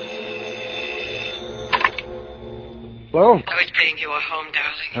 Hello? I was bringing you home,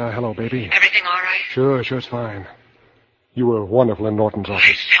 darling. Hello, baby. Everything all right? Sure, it's fine. You were wonderful in Norton's office.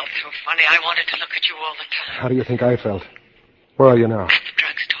 I felt so funny. I wanted to look at you all the time. How do you think I felt? Where are you now? At the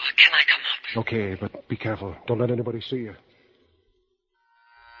drugstore. Can I come up? Okay, but be careful. Don't let anybody see you.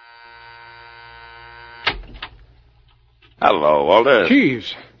 Hello, Walter.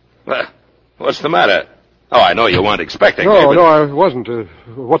 Keyes. What's the matter? Oh, I know you weren't expecting me. No, I wasn't.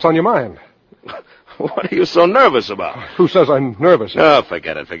 What's on your mind? What are you so nervous about? Who says I'm nervous? Oh,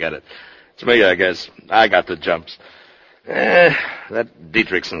 forget it. It's me, I guess. I got the jumps. That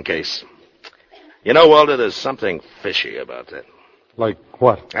Dietrichson case. You know, Walter, there's something fishy about that. Like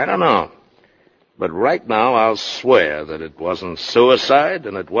what? I don't know. But right now, I'll swear that it wasn't suicide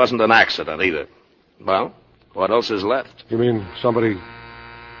and it wasn't an accident either. Well, what else is left? You mean somebody...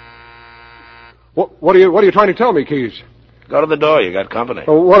 What are you trying to tell me, Keyes? Go to the door. You got company.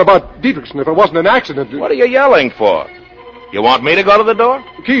 Oh, what about Dietrichson? If it wasn't an accident... What are you yelling for? You want me to go to the door?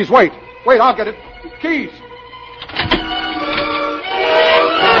 Keyes, wait. Wait, I'll get it. Keyes!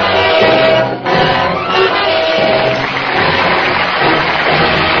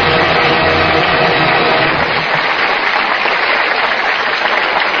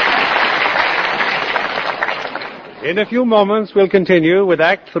 In a few moments, we'll continue with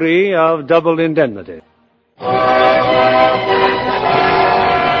Act 3 of Double Indemnity.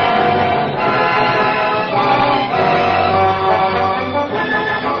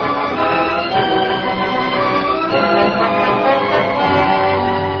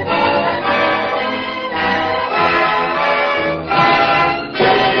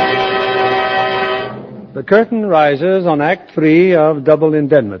 The curtain rises on Act 3 of Double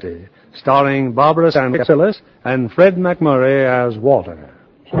Indemnity, starring Barbara Stanwyck as Phyllis and Fred McMurray as Walter.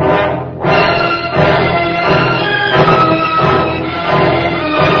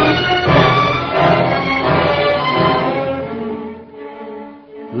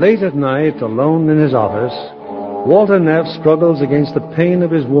 Late at night, alone in his office, Walter Neff struggles against the pain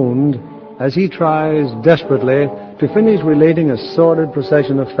of his wound as he tries desperately to finish relating a sordid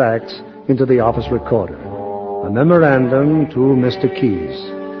procession of facts into the office recorder. A memorandum to Mr. Keyes.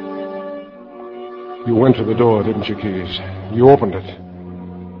 You went to the door, didn't you, Keyes? You opened it.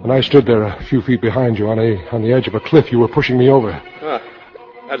 And I stood there a few feet behind you on the edge of a cliff. You were pushing me over. Huh.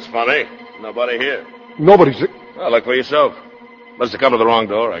 That's funny. Nobody here. Nobody's... Well, look for yourself. Must have come to the wrong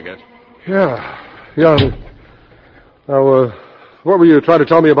door, I guess. Yeah. Now, what were you trying to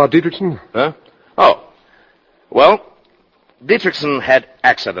tell me about Dietrichson? Huh? Oh. Well, Dietrichson had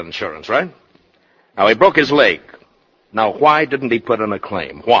accident insurance, right? Now, he broke his leg. Now, why didn't he put in a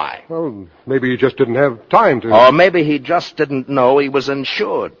claim? Why? Well, maybe he just didn't have time to... Or maybe he just didn't know he was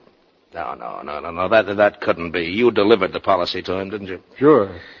insured. No. That couldn't be. You delivered the policy to him, didn't you?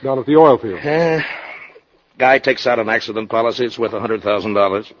 Sure. Down at the oil field. Guy takes out an accident policy. It's worth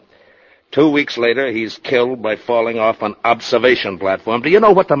 $100,000. 2 weeks later, he's killed by falling off an observation platform. Do you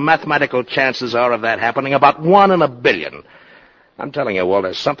know what the mathematical chances are of that happening? About 1 in a billion. I'm telling you,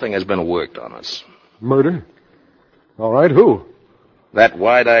 Walter, something has been worked on us. Murder? All right, who? That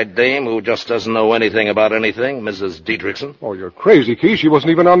wide-eyed dame who just doesn't know anything about anything, Mrs. Dietrichson. Oh, you're crazy, Key. She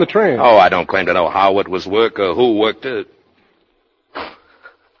wasn't even on the train. Oh, I don't claim to know how it was worked or who worked it.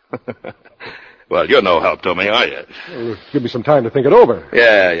 Well, you're no help to me, are you? Well, give me some time to think it over.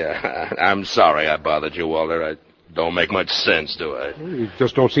 Yeah. I'm sorry I bothered you, Walter. I don't make much sense, do I? You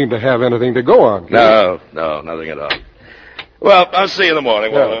just don't seem to have anything to go on, Key. No, nothing at all. Well, I'll see you in the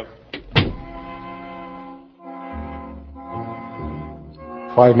morning, Walter.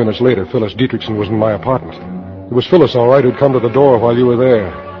 5 minutes later, Phyllis Dietrichson was in my apartment. It was Phyllis, all right, who'd come to the door while you were there.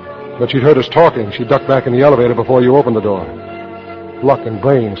 But she'd heard us talking. She ducked back in the elevator before you opened the door. Luck and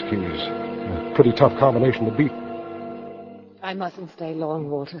brains, Keys. A pretty tough combination to beat. I mustn't stay long,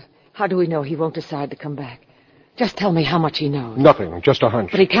 Walter. How do we know he won't decide to come back? Just tell me how much he knows. Nothing, just a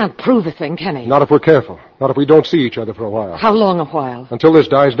hunch. But he can't prove a thing, can he? Not if we're careful. Not if we don't see each other for a while. How long a while? Until this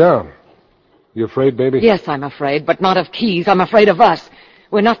dies down. You afraid, baby? Yes, I'm afraid, but not of Keys. I'm afraid of us.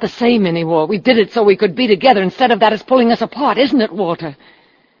 We're not the same anymore. We did it so we could be together. Instead of that, it's pulling us apart, isn't it, Walter?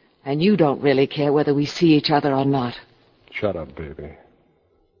 And you don't really care whether we see each other or not. Shut up, baby.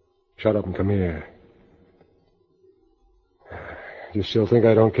 Shut up and come here. You still think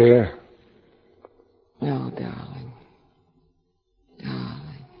I don't care? No, darling. Darling.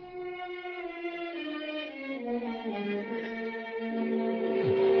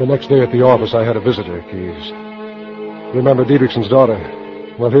 The next day at the office, I had a visitor, Keys. Remember Dietrichson's daughter?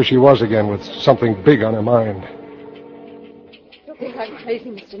 Well, here she was again with something big on her mind. You think I'm crazy,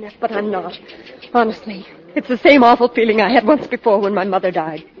 Mr. Neff, but I'm not. Honestly, it's the same awful feeling I had once before when my mother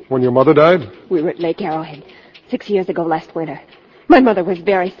died. When your mother died? We were at Lake Arrowhead 6 years ago last winter. My mother was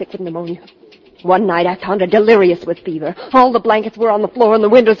very sick with pneumonia. One night I found her delirious with fever. All the blankets were on the floor and the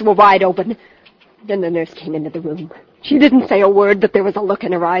windows were wide open. Then the nurse came into the room. She didn't say a word, but there was a look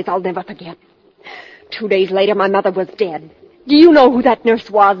in her eyes I'll never forget. 2 days later, my mother was dead. Do you know who that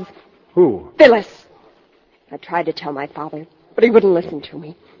nurse was? Who? Phyllis. I tried to tell my father, but he wouldn't listen to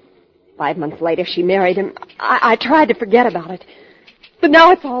me. 5 months later, she married him. I tried to forget about it. But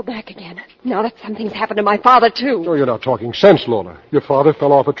now it's all back again. Now that something's happened to my father, too. Oh, you're not talking sense, Lola. Your father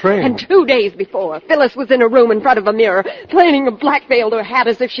fell off a train. And 2 days before, Phyllis was in a room in front of a mirror, planning a black veil to her hat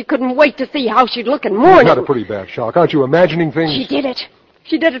as if she couldn't wait to see how she'd look in mourning. You had a pretty bad shock. Aren't you imagining things? She did it.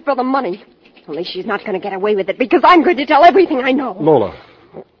 She did it for the money. Only she's not going to get away with it because I'm going to tell everything I know. Lola,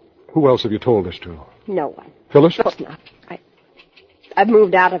 who else have you told this to? No one. Phyllis? Of course not. I've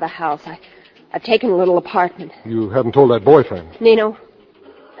moved out of the house. I've taken a little apartment. You haven't told that boyfriend? Nino?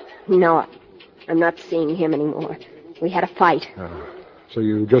 No, I'm not seeing him anymore. We had a fight. So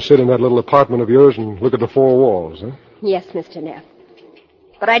you just sit in that little apartment of yours and look at the four walls, huh? Yes, Mr. Neff.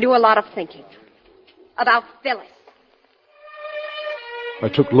 But I do a lot of thinking. About Phyllis. I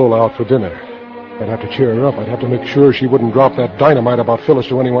took Lola out for dinner. I'd have to cheer her up. I'd have to make sure she wouldn't drop that dynamite about Phyllis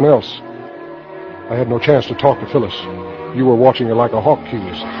to anyone else. I had no chance to talk to Phyllis. You were watching her like a hawk,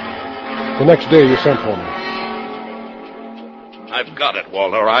 Keys. The next day you sent for me. I've got it,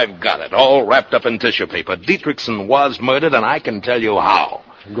 Walter. I've got it. All wrapped up in tissue paper. Dietrichson was murdered, and I can tell you how.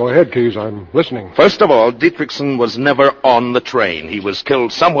 Go ahead, Keys. I'm listening. First of all, Dietrichson was never on the train. He was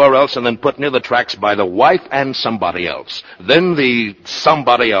killed somewhere else and then put near the tracks by the wife and somebody else. Then the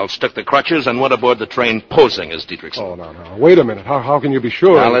somebody else took the crutches and went aboard the train posing as Dietrichson. Oh, no. Wait a minute. How can you be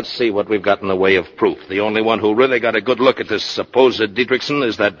sure? Now, let's see what we've got in the way of proof. The only one who really got a good look at this supposed Dietrichson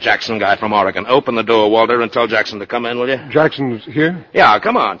is that Jackson guy from Oregon. Open the door, Walter, and tell Jackson to come in, will you? Jackson's here? Yeah,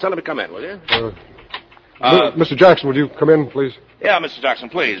 come on. Tell him to come in, will you? Mr. Jackson, would you come in, please? Yeah, Mr. Jackson,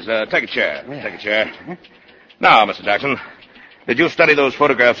 please. Take a chair. Yeah. Take a chair. Now, Mr. Jackson, did you study those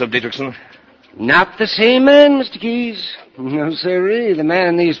photographs of Dietrichson? Not the same man, Mr. Keyes. No, sirree. The man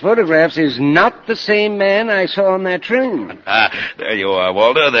in these photographs is not the same man I saw on that train. There you are,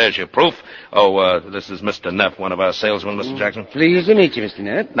 Walter. There's your proof. Oh, this is Mr. Neff, one of our salesmen, Mr. Jackson. Pleased to meet you, Mr.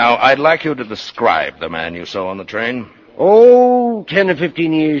 Neff. Now, I'd like you to describe the man you saw on the train. Oh, 10 or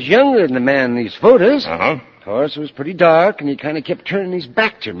 15 years younger than the man in these photos. Uh-huh. Of course, it was pretty dark, and he kind of kept turning his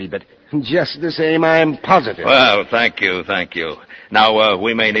back to me, but just the same, I'm positive. Well, thank you. Now,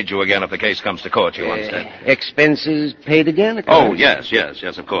 we may need you again if the case comes to court, you understand? Expenses paid again, of course? Oh,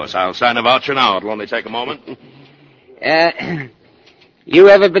 yes, of course. I'll sign a voucher now. It'll only take a moment. You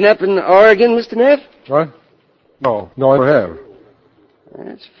ever been up in Oregon, Mr. Neff? What? No, I never have.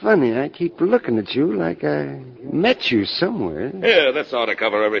 That's funny. I keep looking at you like I met you somewhere. Yeah, this ought to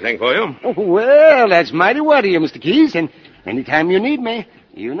cover everything for you. Oh, well, that's mighty what of you, Mr. Keyes, and anytime you need me.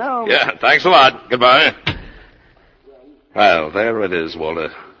 You know. Yeah, thanks a lot. Goodbye. Well, there it is,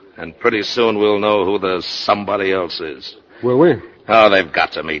 Walter. And pretty soon we'll know who the somebody else is. Will we? Oh, they've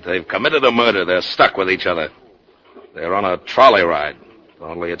got to meet. They've committed a murder. They're stuck with each other. They're on a trolley ride.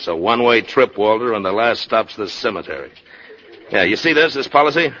 Only it's a one-way trip, Walter, and the last stop's the cemetery. Yeah, you see this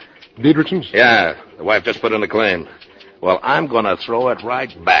policy? Diedrichson's? Yeah, the wife just put in a claim. Well, I'm going to throw it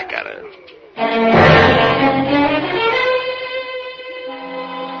right back at her.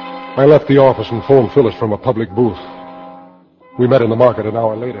 I left the office and phoned Phyllis from a public booth. We met in the market an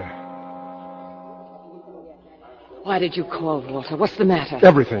hour later. Why did you call, Walter? What's the matter?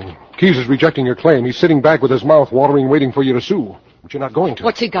 Everything. Keyes is rejecting your claim. He's sitting back with his mouth watering, waiting for you to sue. But you're not going to.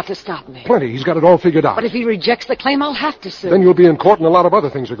 What's he got to stop me? Plenty. He's got it all figured out. But if he rejects the claim, I'll have to sue. Then you'll be in court and a lot of other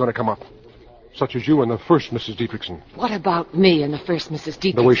things are going to come up. Such as you and the first Mrs. Diedrichson. What about me and the first Mrs.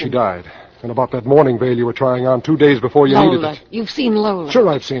 Diedrichson? The way she died. And about that mourning veil you were trying on 2 days before you needed it. You've seen Lola. Sure,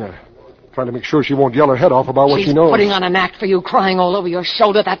 I've seen her. Trying to make sure she won't yell her head off about what she knows. She's putting on an act for you, crying all over your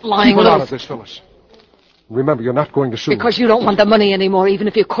shoulder, that lying Keep it out of this, Phyllis. Remember, you're not going to sue. Because you don't want the money anymore, even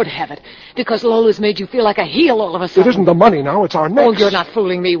if you could have it. Because Lola's made you feel like a heel all of a sudden. It isn't the money now, it's our necks. Oh, you're not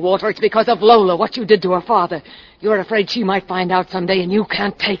fooling me, Walter. It's because of Lola, what you did to her father. You're afraid she might find out someday, and you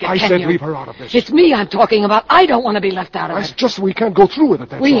can't take it, I can said you? Leave her out of this. It's me I'm talking about. I don't want to be left out of it. It's just we can't go through with it,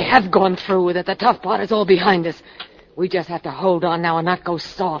 that's We all. have gone through with it. The tough part is all behind us. We just have to hold on now and not go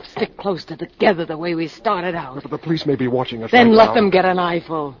soft. Stick close together the way we started out. But the police may be watching us Then right let now. them get an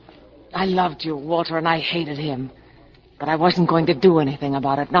eyeful. I loved you, Walter, and I hated him. But I wasn't going to do anything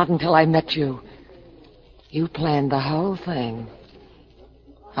about it, not until I met you. You planned the whole thing.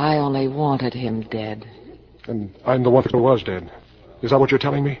 I only wanted him dead. And I'm the one who was dead. Is that what you're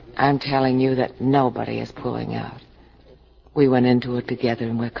telling me? I'm telling you that nobody is pulling out. We went into it together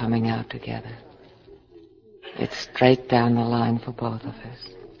and we're coming out together. It's straight down the line for both of us.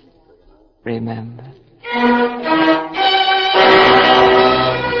 Remember?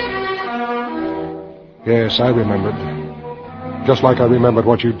 Yes, I remembered. Just like I remembered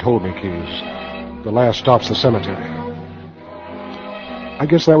what you told me, Keyes. The last stop's the cemetery. I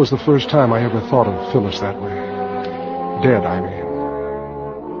guess that was the first time I ever thought of Phyllis that way. Dead, I mean.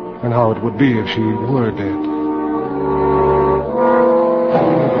 And how it would be if she were dead.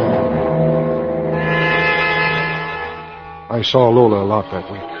 I saw Lola a lot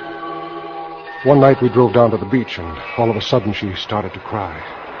that week. One night we drove down to the beach, and all of a sudden she started to cry.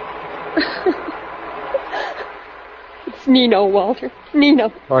 It's Nino, Walter.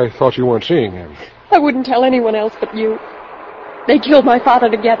 Nino. I thought you weren't seeing him. I wouldn't tell anyone else but you. They killed my father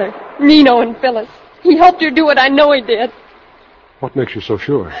together. Nino and Phyllis. He helped her do it. I know he did. What makes you so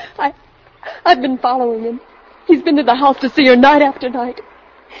sure? I've been following him. He's been to the house to see her night after night.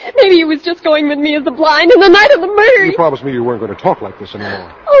 Maybe he was just going with me as the blind in the night of the murder. You promised me you weren't going to talk like this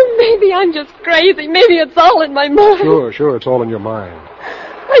anymore. Oh, maybe I'm just crazy. Maybe it's all in my mind. Sure, it's all in your mind.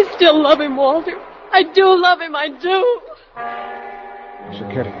 I still love him, Walter. I do love him, I do.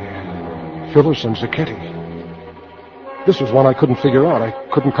 Zacchetti. Phyllis and Zacchetti. This was one I couldn't figure out. I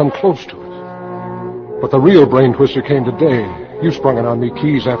couldn't come close to it. But the real brain twister came today. You sprung it on me,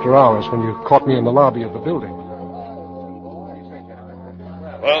 Keyes, after hours when you caught me in the lobby of the building.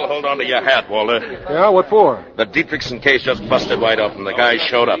 Well, hold on to your hat, Walter. Yeah, what for? The Diedrichson case just busted right open. The guy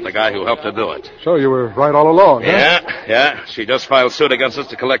showed up, the guy who helped her do it. So you were right all along, huh? Yeah. She just filed suit against us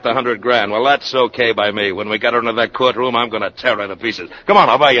to collect $100,000. Well, that's okay by me. When we get her into that courtroom, I'm going to tear her to pieces. Come on,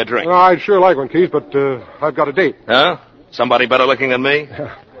 I'll buy you a drink. Well, I'd sure like one, Keyes, but I've got a date. Huh? Somebody better looking than me?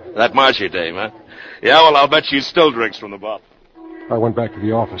 That Marcy dame, huh? Yeah, well, I'll bet she still drinks from the bottle. I went back to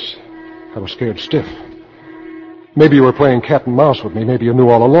the office. I was scared stiff. Maybe you were playing cat and mouse with me. Maybe you knew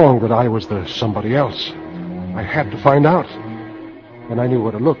all along that I was the somebody else. I had to find out. And I knew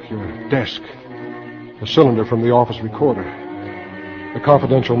where to look. Your desk. The cylinder from the office recorder. The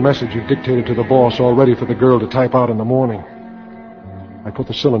confidential message you dictated to the boss all ready for the girl to type out in the morning. I put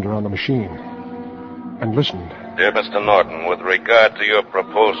the cylinder on the machine and listened. Dear Mr. Norton, with regard to your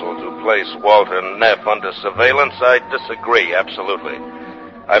proposal to place Walter Neff under surveillance, I disagree, absolutely.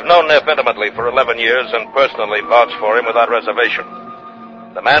 I've known Neff intimately for 11 years and personally vouched for him without reservation.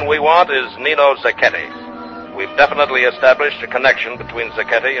 The man we want is Nino Zacchetti. We've definitely established a connection between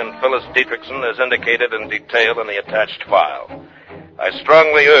Zacchetti and Phyllis Diedrichson as indicated in detail in the attached file. I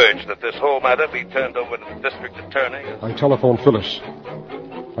strongly urge that this whole matter be turned over to the district attorney. I telephoned Phyllis.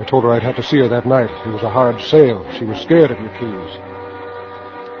 I told her I'd have to see her that night. It was a hard sale. She was scared of you, Keyes.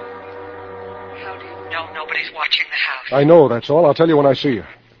 How do you know nobody's watching the house? I know, that's all. I'll tell you when I see you.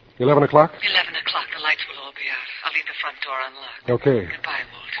 11 o'clock? 11 o'clock. The lights will all be out. I'll leave the front door unlocked. Okay. Goodbye,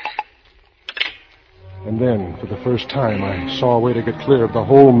 Walter. And then, for the first time, I saw a way to get clear of the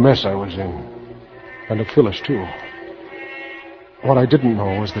whole mess I was in. And of Phyllis, too. What I didn't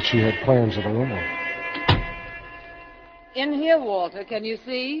know was that she had plans of her own. In here, Walter. Can you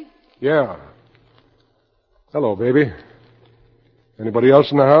see? Yeah. Hello, baby. Anybody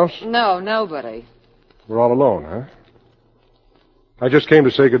else in the house? No, nobody. We're all alone, huh? I just came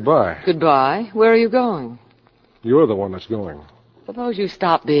to say goodbye. Goodbye. Where are you going? You're the one that's going. Suppose you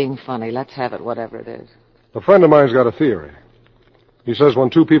stop being funny. Let's have it, whatever it is. A friend of mine's got a theory. He says when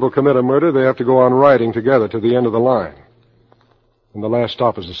two people commit a murder, they have to go on riding together to the end of the line. And the last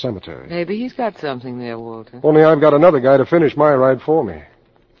stop is the cemetery. Maybe he's got something there, Walter. Only I've got another guy to finish my ride for me.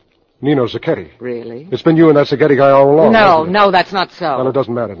 Nino Zacchetti. Really? It's been you and that Zacchetti guy all along. No, that's not so. Well, it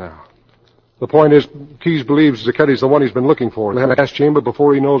doesn't matter now. The point is, Keyes believes Zacchetti's the one he's been looking for. He'll have a gas chamber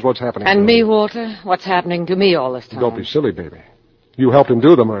before he knows what's happening. And me, Walter? What's happening to me all this time? Don't be silly, baby. You helped him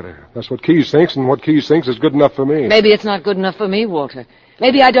do the murder. That's what Keyes thinks, and what Keyes thinks is good enough for me. Maybe it's not good enough for me, Walter.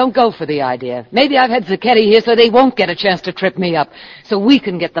 Maybe I don't go for the idea. Maybe I've had Zacchetti here so they won't get a chance to trip me up. So we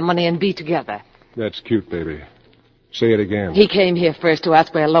can get the money and be together. That's cute, baby. Say it again. He came here first to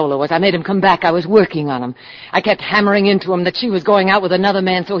ask where Lola was. I made him come back. I was working on him. I kept hammering into him that she was going out with another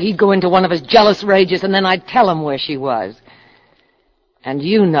man so he'd go into one of his jealous rages and then I'd tell him where she was. And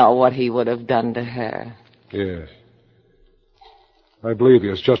you know what he would have done to her. Yes. I believe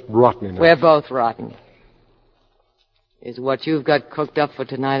you. It's just rotten enough. We're both rotten. Is what you've got cooked up for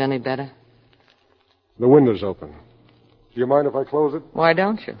tonight any better? The window's open. Do you mind if I close it? Why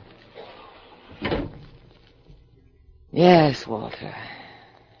don't you? Yes, Walter.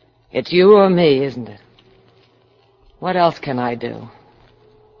 It's you or me, isn't it? What else can I do?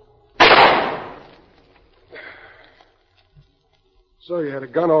 So you had a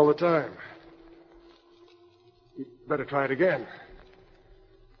gun all the time. You better try it again.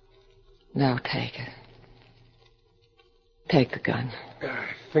 No, take it. Take the gun. I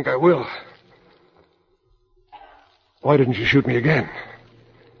think I will. Why didn't you shoot me again?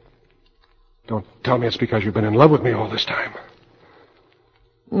 Don't tell me it's because you've been in love with me all this time.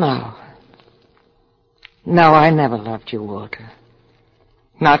 No. No, I never loved you, Walter.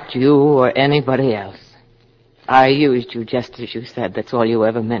 Not you or anybody else. I used you just as you said. That's all you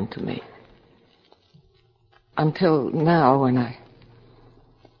ever meant to me. Until now, when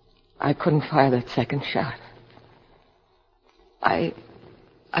I couldn't fire that second shot. I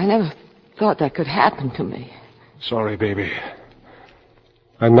never thought that could happen to me. Sorry, baby.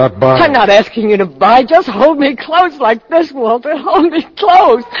 I'm not buying. I'm not asking you to buy. Just hold me close like this, Walter. Hold me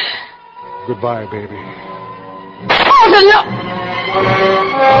close. Goodbye, baby. Walter, no!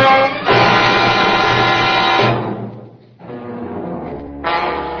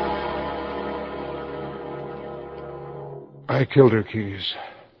 I killed her, Keyes.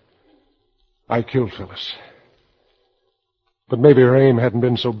 I killed Phyllis. But maybe her aim hadn't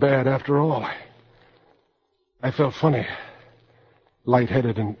been so bad after all. I felt funny.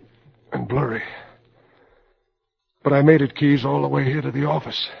 Lightheaded and blurry. But I made it, Keyes, all the way here to the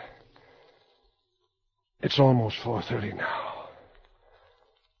office. It's almost 4:30 now.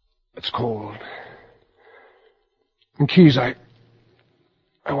 It's cold. And Keyes, I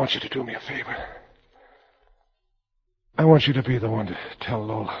want you to do me a favor. I want you to be the one to tell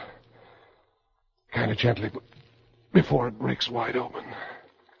Lola. Kind of gently, but before it breaks wide open.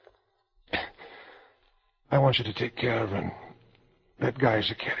 I want you to take care of her and that guy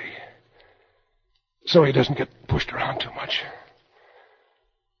Zacchetti, so he doesn't get pushed around too much.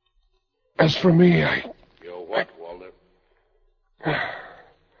 As for me, You're what, Walter?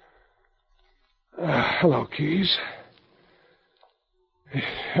 Hello, Keyes.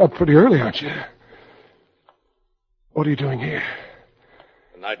 Up pretty early, aren't you? What are you doing here?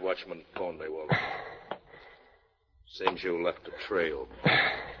 The night watchman phoned me, Walter. Seems you left a trail.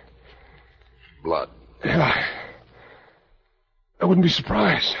 Blood. Yeah, I wouldn't be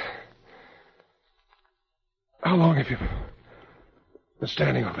surprised. How long have you been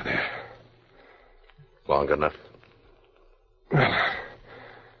standing over there? Long enough. Well,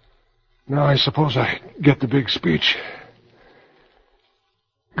 now I suppose I get the big speech.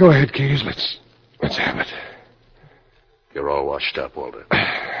 Go ahead, Keyes. Let's have it. You're all washed up, Walter.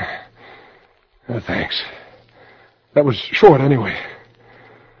 Thanks. That was short, anyway.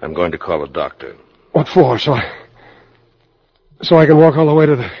 I'm going to call a doctor. What for? So I can walk all the way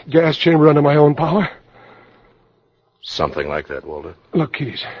to the gas chamber under my own power? Something like that, Walter. Look,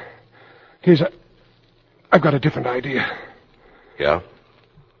 Keyes, I've got a different idea. Yeah?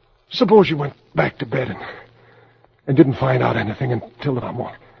 Suppose you went back to bed and didn't find out anything until about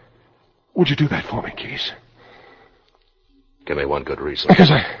morning. Would you do that for me, Keyes? Give me one good reason.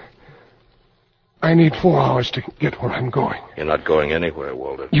 Because I need 4 hours to get where I'm going. You're not going anywhere,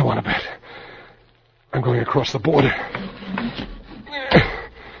 Walter. You want to bet? I'm going across the border.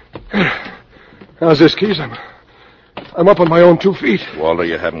 How's this, Keys? I'm up on my own 2 feet. Walter,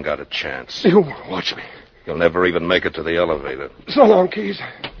 you haven't got a chance. You watch me. You'll never even make it to the elevator. So long, Keys.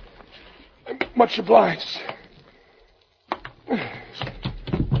 I'm much obliged.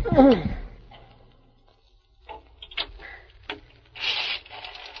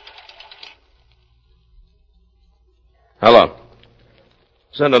 Hello.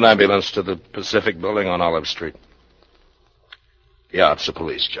 Send an ambulance to the Pacific Building on Olive Street. Yeah, it's a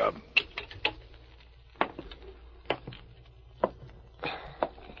police job.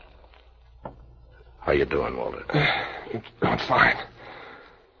 How you doing, Walter? I'm fine.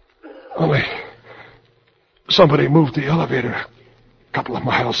 Only somebody moved the elevator a couple of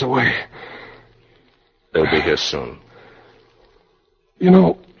miles away. They'll be here soon. You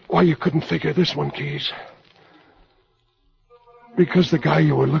know why you couldn't figure this one, Keys? Because the guy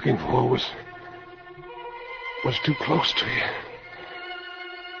you were looking for was too close to you.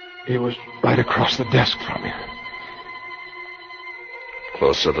 He was right across the desk from you.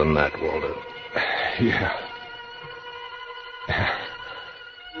 Closer than that, Walter. Yeah.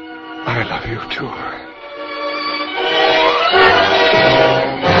 I love you, too.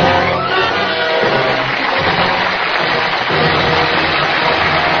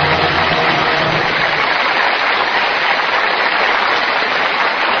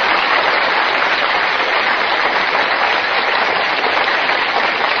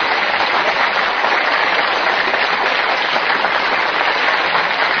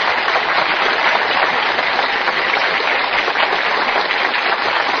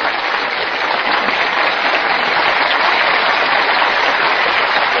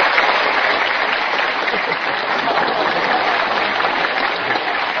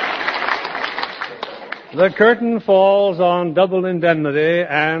 The curtain falls on Double Indemnity,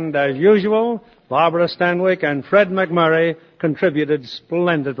 and as usual, Barbara Stanwyck and Fred McMurray contributed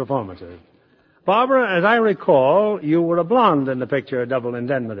splendid performances. Barbara, as I recall, you were a blonde in the picture Double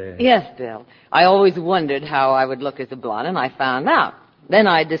Indemnity. Yes, Bill. I always wondered how I would look as a blonde, and I found out. Then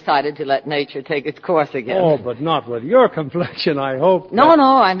I decided to let nature take its course again. Oh, but not with your complexion, I hope. No,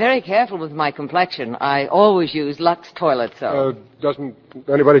 I'm very careful with my complexion. I always use Lux toilet soap. Doesn't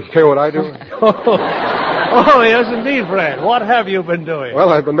anybody care what I do? Oh, yes, indeed, Fred. What have you been doing? Well,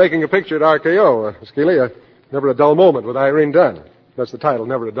 I've been making a picture at RKO. Skeely, Never a Dull Moment with Irene Dunn. That's the title,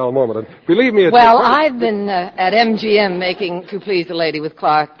 Never a Dull Moment. And believe me, it's... Well, I've been at MGM making To Please a Lady with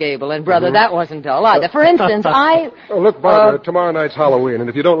Clark Gable, and, brother, that wasn't dull either. For instance, Oh, look, Barbara, tomorrow night's Halloween, and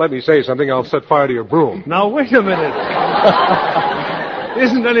if you don't let me say something, I'll set fire to your broom. Now, wait a minute.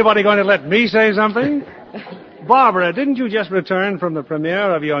 Isn't anybody going to let me say something? Barbara, didn't you just return from the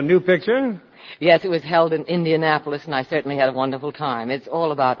premiere of your new picture? Yes, it was held in Indianapolis, and I certainly had a wonderful time. It's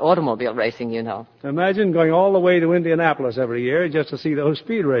all about automobile racing, you know. Imagine going all the way to Indianapolis every year just to see those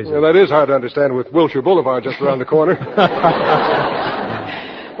speed races. Yeah, that is hard to understand with Wilshire Boulevard just around the corner.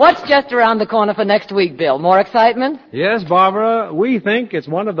 What's just around the corner for next week, Bill? More excitement? Yes, Barbara, we think it's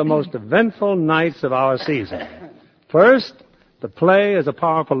one of the most eventful nights of our season. First, the play is a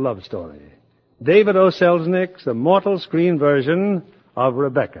powerful love story. David O. Selznick's immortal screen version of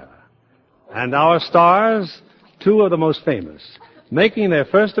Rebecca. And our stars, two of the most famous, making their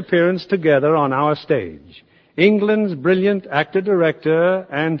first appearance together on our stage. England's brilliant actor-director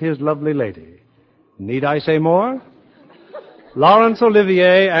and his lovely lady. Need I say more? Laurence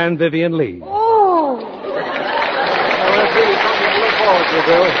Olivier and Vivian Lee. Oh! That's really something to look forward to,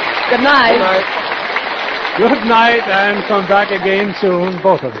 Bill. Good night. Good night. Good night, and come back again soon,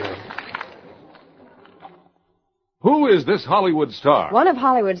 both of you. Who is this Hollywood star? One of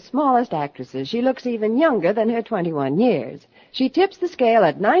Hollywood's smallest actresses. She looks even younger than her 21 years. She tips the scale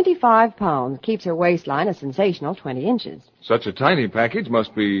at 95 pounds, keeps her waistline a sensational 20 inches. Such a tiny package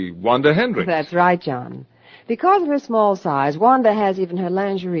must be Wanda Hendricks. That's right, John. Because of her small size, Wanda has even her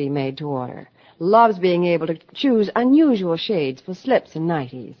lingerie made to order. Loves being able to choose unusual shades for slips and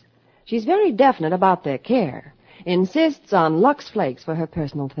nighties. She's very definite about their care. Insists on Lux Flakes for her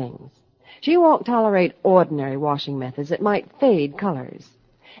personal things. She won't tolerate ordinary washing methods that might fade colors.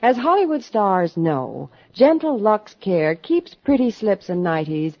 As Hollywood stars know, gentle Lux care keeps pretty slips and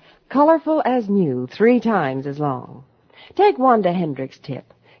nighties colorful as new 3 times as long. Take Wanda Hendricks'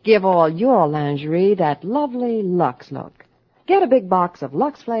 tip. Give all your lingerie that lovely Lux look. Get a big box of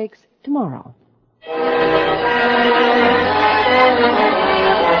Lux Flakes tomorrow.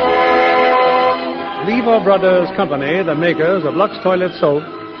 Lever Brothers Company, the makers of Lux Toilet Soap,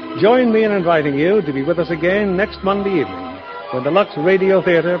 join me in inviting you to be with us again next Monday evening when the Lux Radio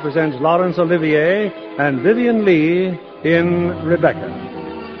Theater presents Laurence Olivier and Vivian Lee in Rebecca.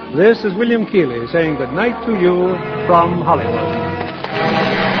 This is William Keighley saying good night to you from Hollywood.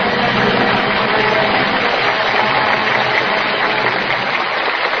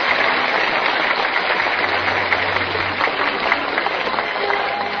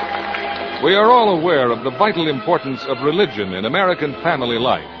 We are all aware of the vital importance of religion in American family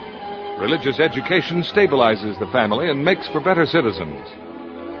life. Religious education stabilizes the family and makes for better citizens.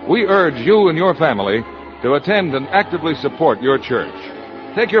 We urge you and your family to attend and actively support your church.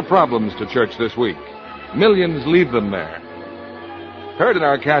 Take your problems to church this week. Millions leave them there. Heard in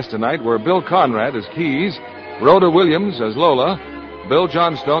our cast tonight were Bill Conrad as Keyes, Rhoda Williams as Lola, Bill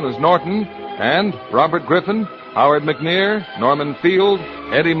Johnstone as Norton, and Robert Griffin, Howard McNear, Norman Field,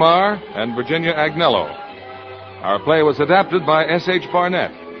 Eddie Marr, and Virginia Agnello. Our play was adapted by S.H.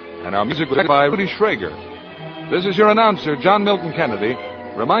 Barnett, and our music was by Rudy Schrager. This is your announcer, John Milton Kennedy,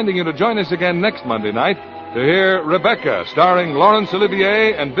 reminding you to join us again next Monday night to hear Rebecca, starring Laurence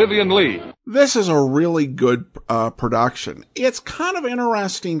Olivier and Vivian Lee. This is a really good production. It's kind of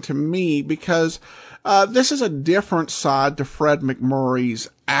interesting to me because this is a different side to Fred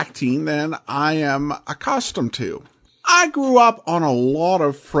MacMurray's acting than I am accustomed to. I grew up on a lot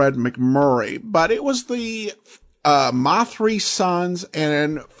of Fred MacMurray, but it was the My Three Sons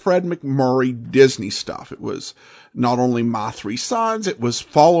and Fred MacMurray Disney stuff. It was not only My Three Sons, it was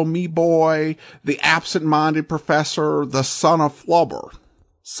Follow Me Boy, The Absent-Minded Professor, The Son of Flubber.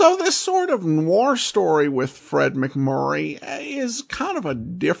 So this sort of noir story with Fred MacMurray is kind of a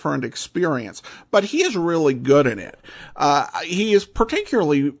different experience, but he is really good in it. He is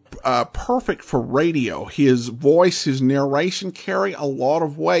particularly perfect for radio. His voice, his narration carry a lot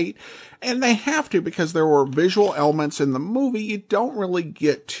of weight, and they have to because there were visual elements in the movie you don't really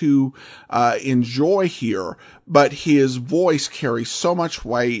get to enjoy here, but his voice carries so much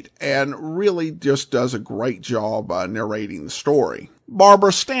weight and really just does a great job narrating the story.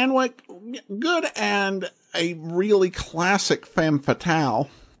 Barbara Stanwyck, good and a really classic femme fatale.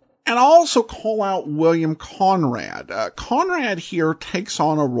 And I also call out William Conrad. Conrad here takes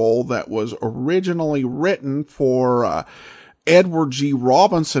on a role that was originally written for Edward G.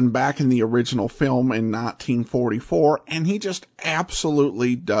 Robinson back in the original film in 1944, and he just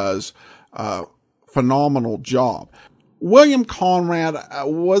absolutely does a phenomenal job. William Conrad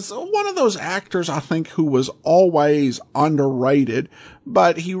was one of those actors, I think, who was always underrated,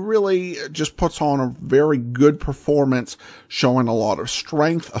 but he really just puts on a very good performance, showing a lot of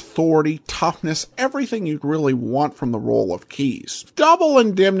strength, authority, toughness, everything you'd really want from the role of Keyes. Double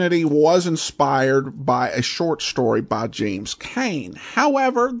Indemnity was inspired by a short story by James Cain.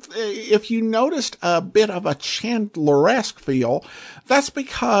 However, if you noticed a bit of a Chandler-esque feel, that's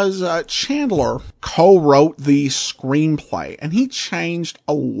because Chandler co-wrote the screenplay, and he changed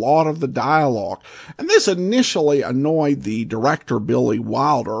a lot of the dialogue. And this initially annoyed the director, Billy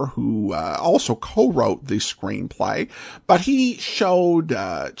Wilder, who also co-wrote the screenplay, but he showed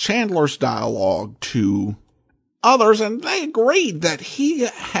Chandler's dialogue to others, and they agreed that he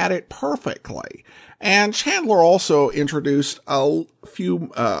had it perfectly. And Chandler also introduced a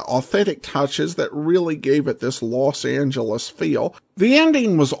few authentic touches that really gave it this Los Angeles feel. The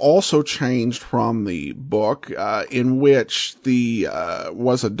ending was also changed from the book, in which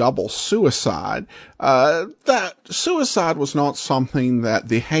was a double suicide. That suicide was not something that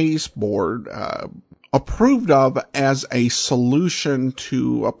the Hayes Board approved of as a solution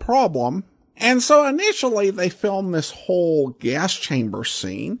to a problem. And so initially they filmed this whole gas chamber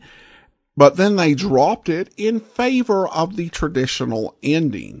scene, but then they dropped it in favor of the traditional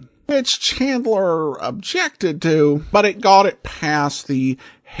ending, which Chandler objected to, but it got it past the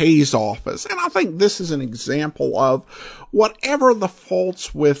Hayes office. And I think this is an example of whatever the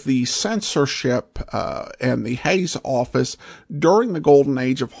faults with the censorship and the Hayes office during the golden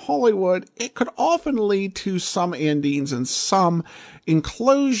age of Hollywood, it could often lead to some endings and some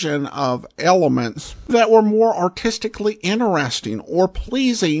inclusion of elements that were more artistically interesting or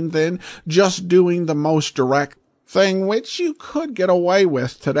pleasing than just doing the most direct thing, which you could get away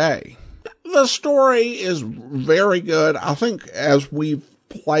with today. The story is very good. I think as we've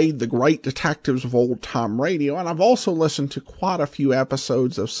played the great detectives of old time radio, and I've also listened to quite a few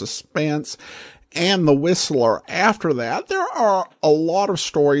episodes of Suspense and The Whistler after that, there are a lot of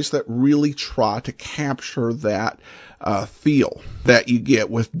stories that really try to capture that feel that you get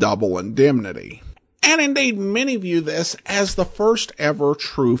with Double Indemnity. And indeed, many view this as the first ever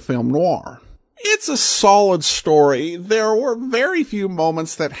true film noir. It's a solid story. There were very few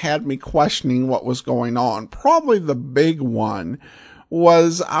moments that had me questioning what was going on. Probably the big one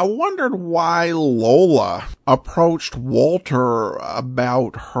was I wondered why Lola approached Walter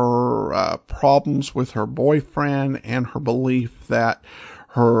about her problems with her boyfriend and her belief that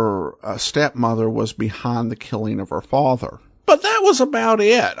her stepmother was behind the killing of her father. But that was about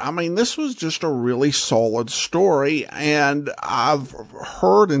it. I mean, this was just a really solid story, and I've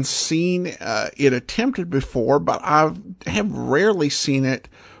heard and seen it attempted before, but I have rarely seen it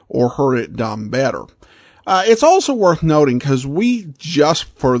or heard it done better. It's also worth noting, because we just,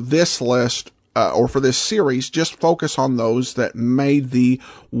 for this list, or for this series, just focus on those that made the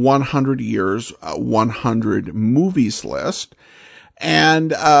 100 Years, 100 Movies list.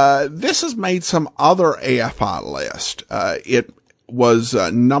 And this has made some other AFI list. It was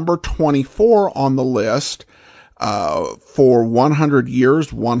number 24 on the list for 100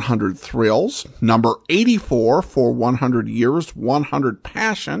 Years, 100 Thrills, number 84 for 100 Years, 100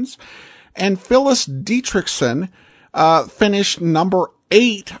 Passions, and Phyllis Dietrichson finished number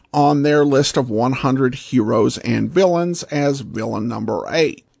 8 on their list of 100 Heroes and Villains as villain number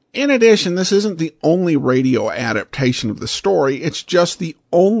 8. In addition, this isn't the only radio adaptation of the story. It's just the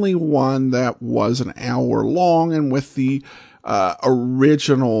only one that was an hour long and with the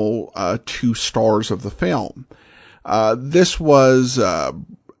original 2 stars of the film. This was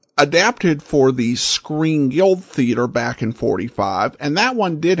adapted for the Screen Guild Theater back in 1945, and that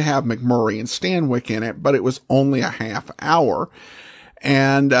one did have McMurray and Stanwyck in it, but it was only a half hour.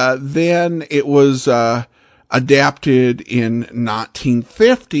 And then it was adapted in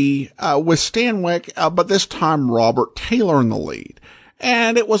 1950 with Stanwyck, but this time Robert Taylor in the lead.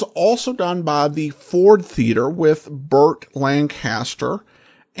 And it was also done by the Ford Theater with Burt Lancaster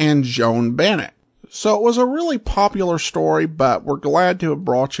and Joan Bennett. So it was a really popular story, but we're glad to have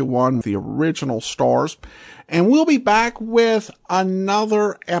brought you one with the original stars. And we'll be back with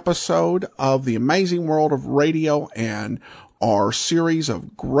another episode of The Amazing World of Radio and our series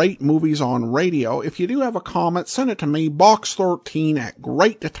of great movies on radio. If you do have a comment, send it to me,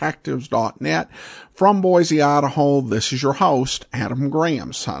 box13@greatdetectives.net. From Boise, Idaho, this is your host, Adam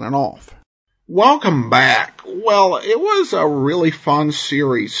Graham, signing off. Welcome back. Well, it was a really fun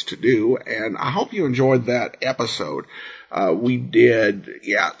series to do, and I hope you enjoyed that episode. We did,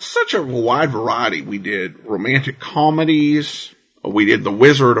 such a wide variety. We did romantic comedies, we did The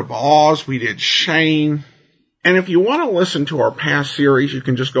Wizard of Oz, we did Shane. And if you want to listen to our past series, you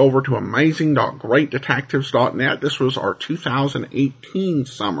can just go over to amazing.greatdetectives.net. This was our 2018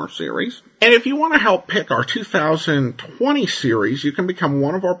 summer series. And if you want to help pick our 2020 series, you can become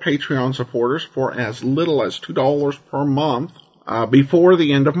one of our Patreon supporters for as little as $2 per month before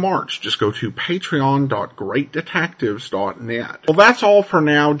the end of March. Just go to patreon.greatdetectives.net. Well, that's all for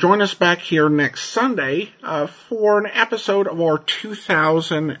now. Join us back here next Sunday for an episode of our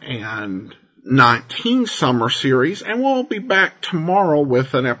 2019 summer series, and we'll be back tomorrow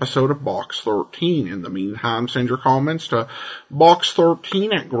with an episode of Box 13. In the meantime, send your comments to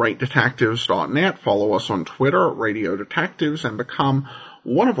box13@greatdetectives.net. Follow us on Twitter at Radio Detectives and become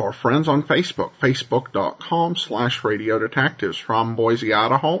one of our friends on Facebook, facebook.com/Radio Detectives. From Boise,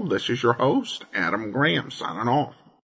 Idaho, this is your host, Adam Graham, signing off.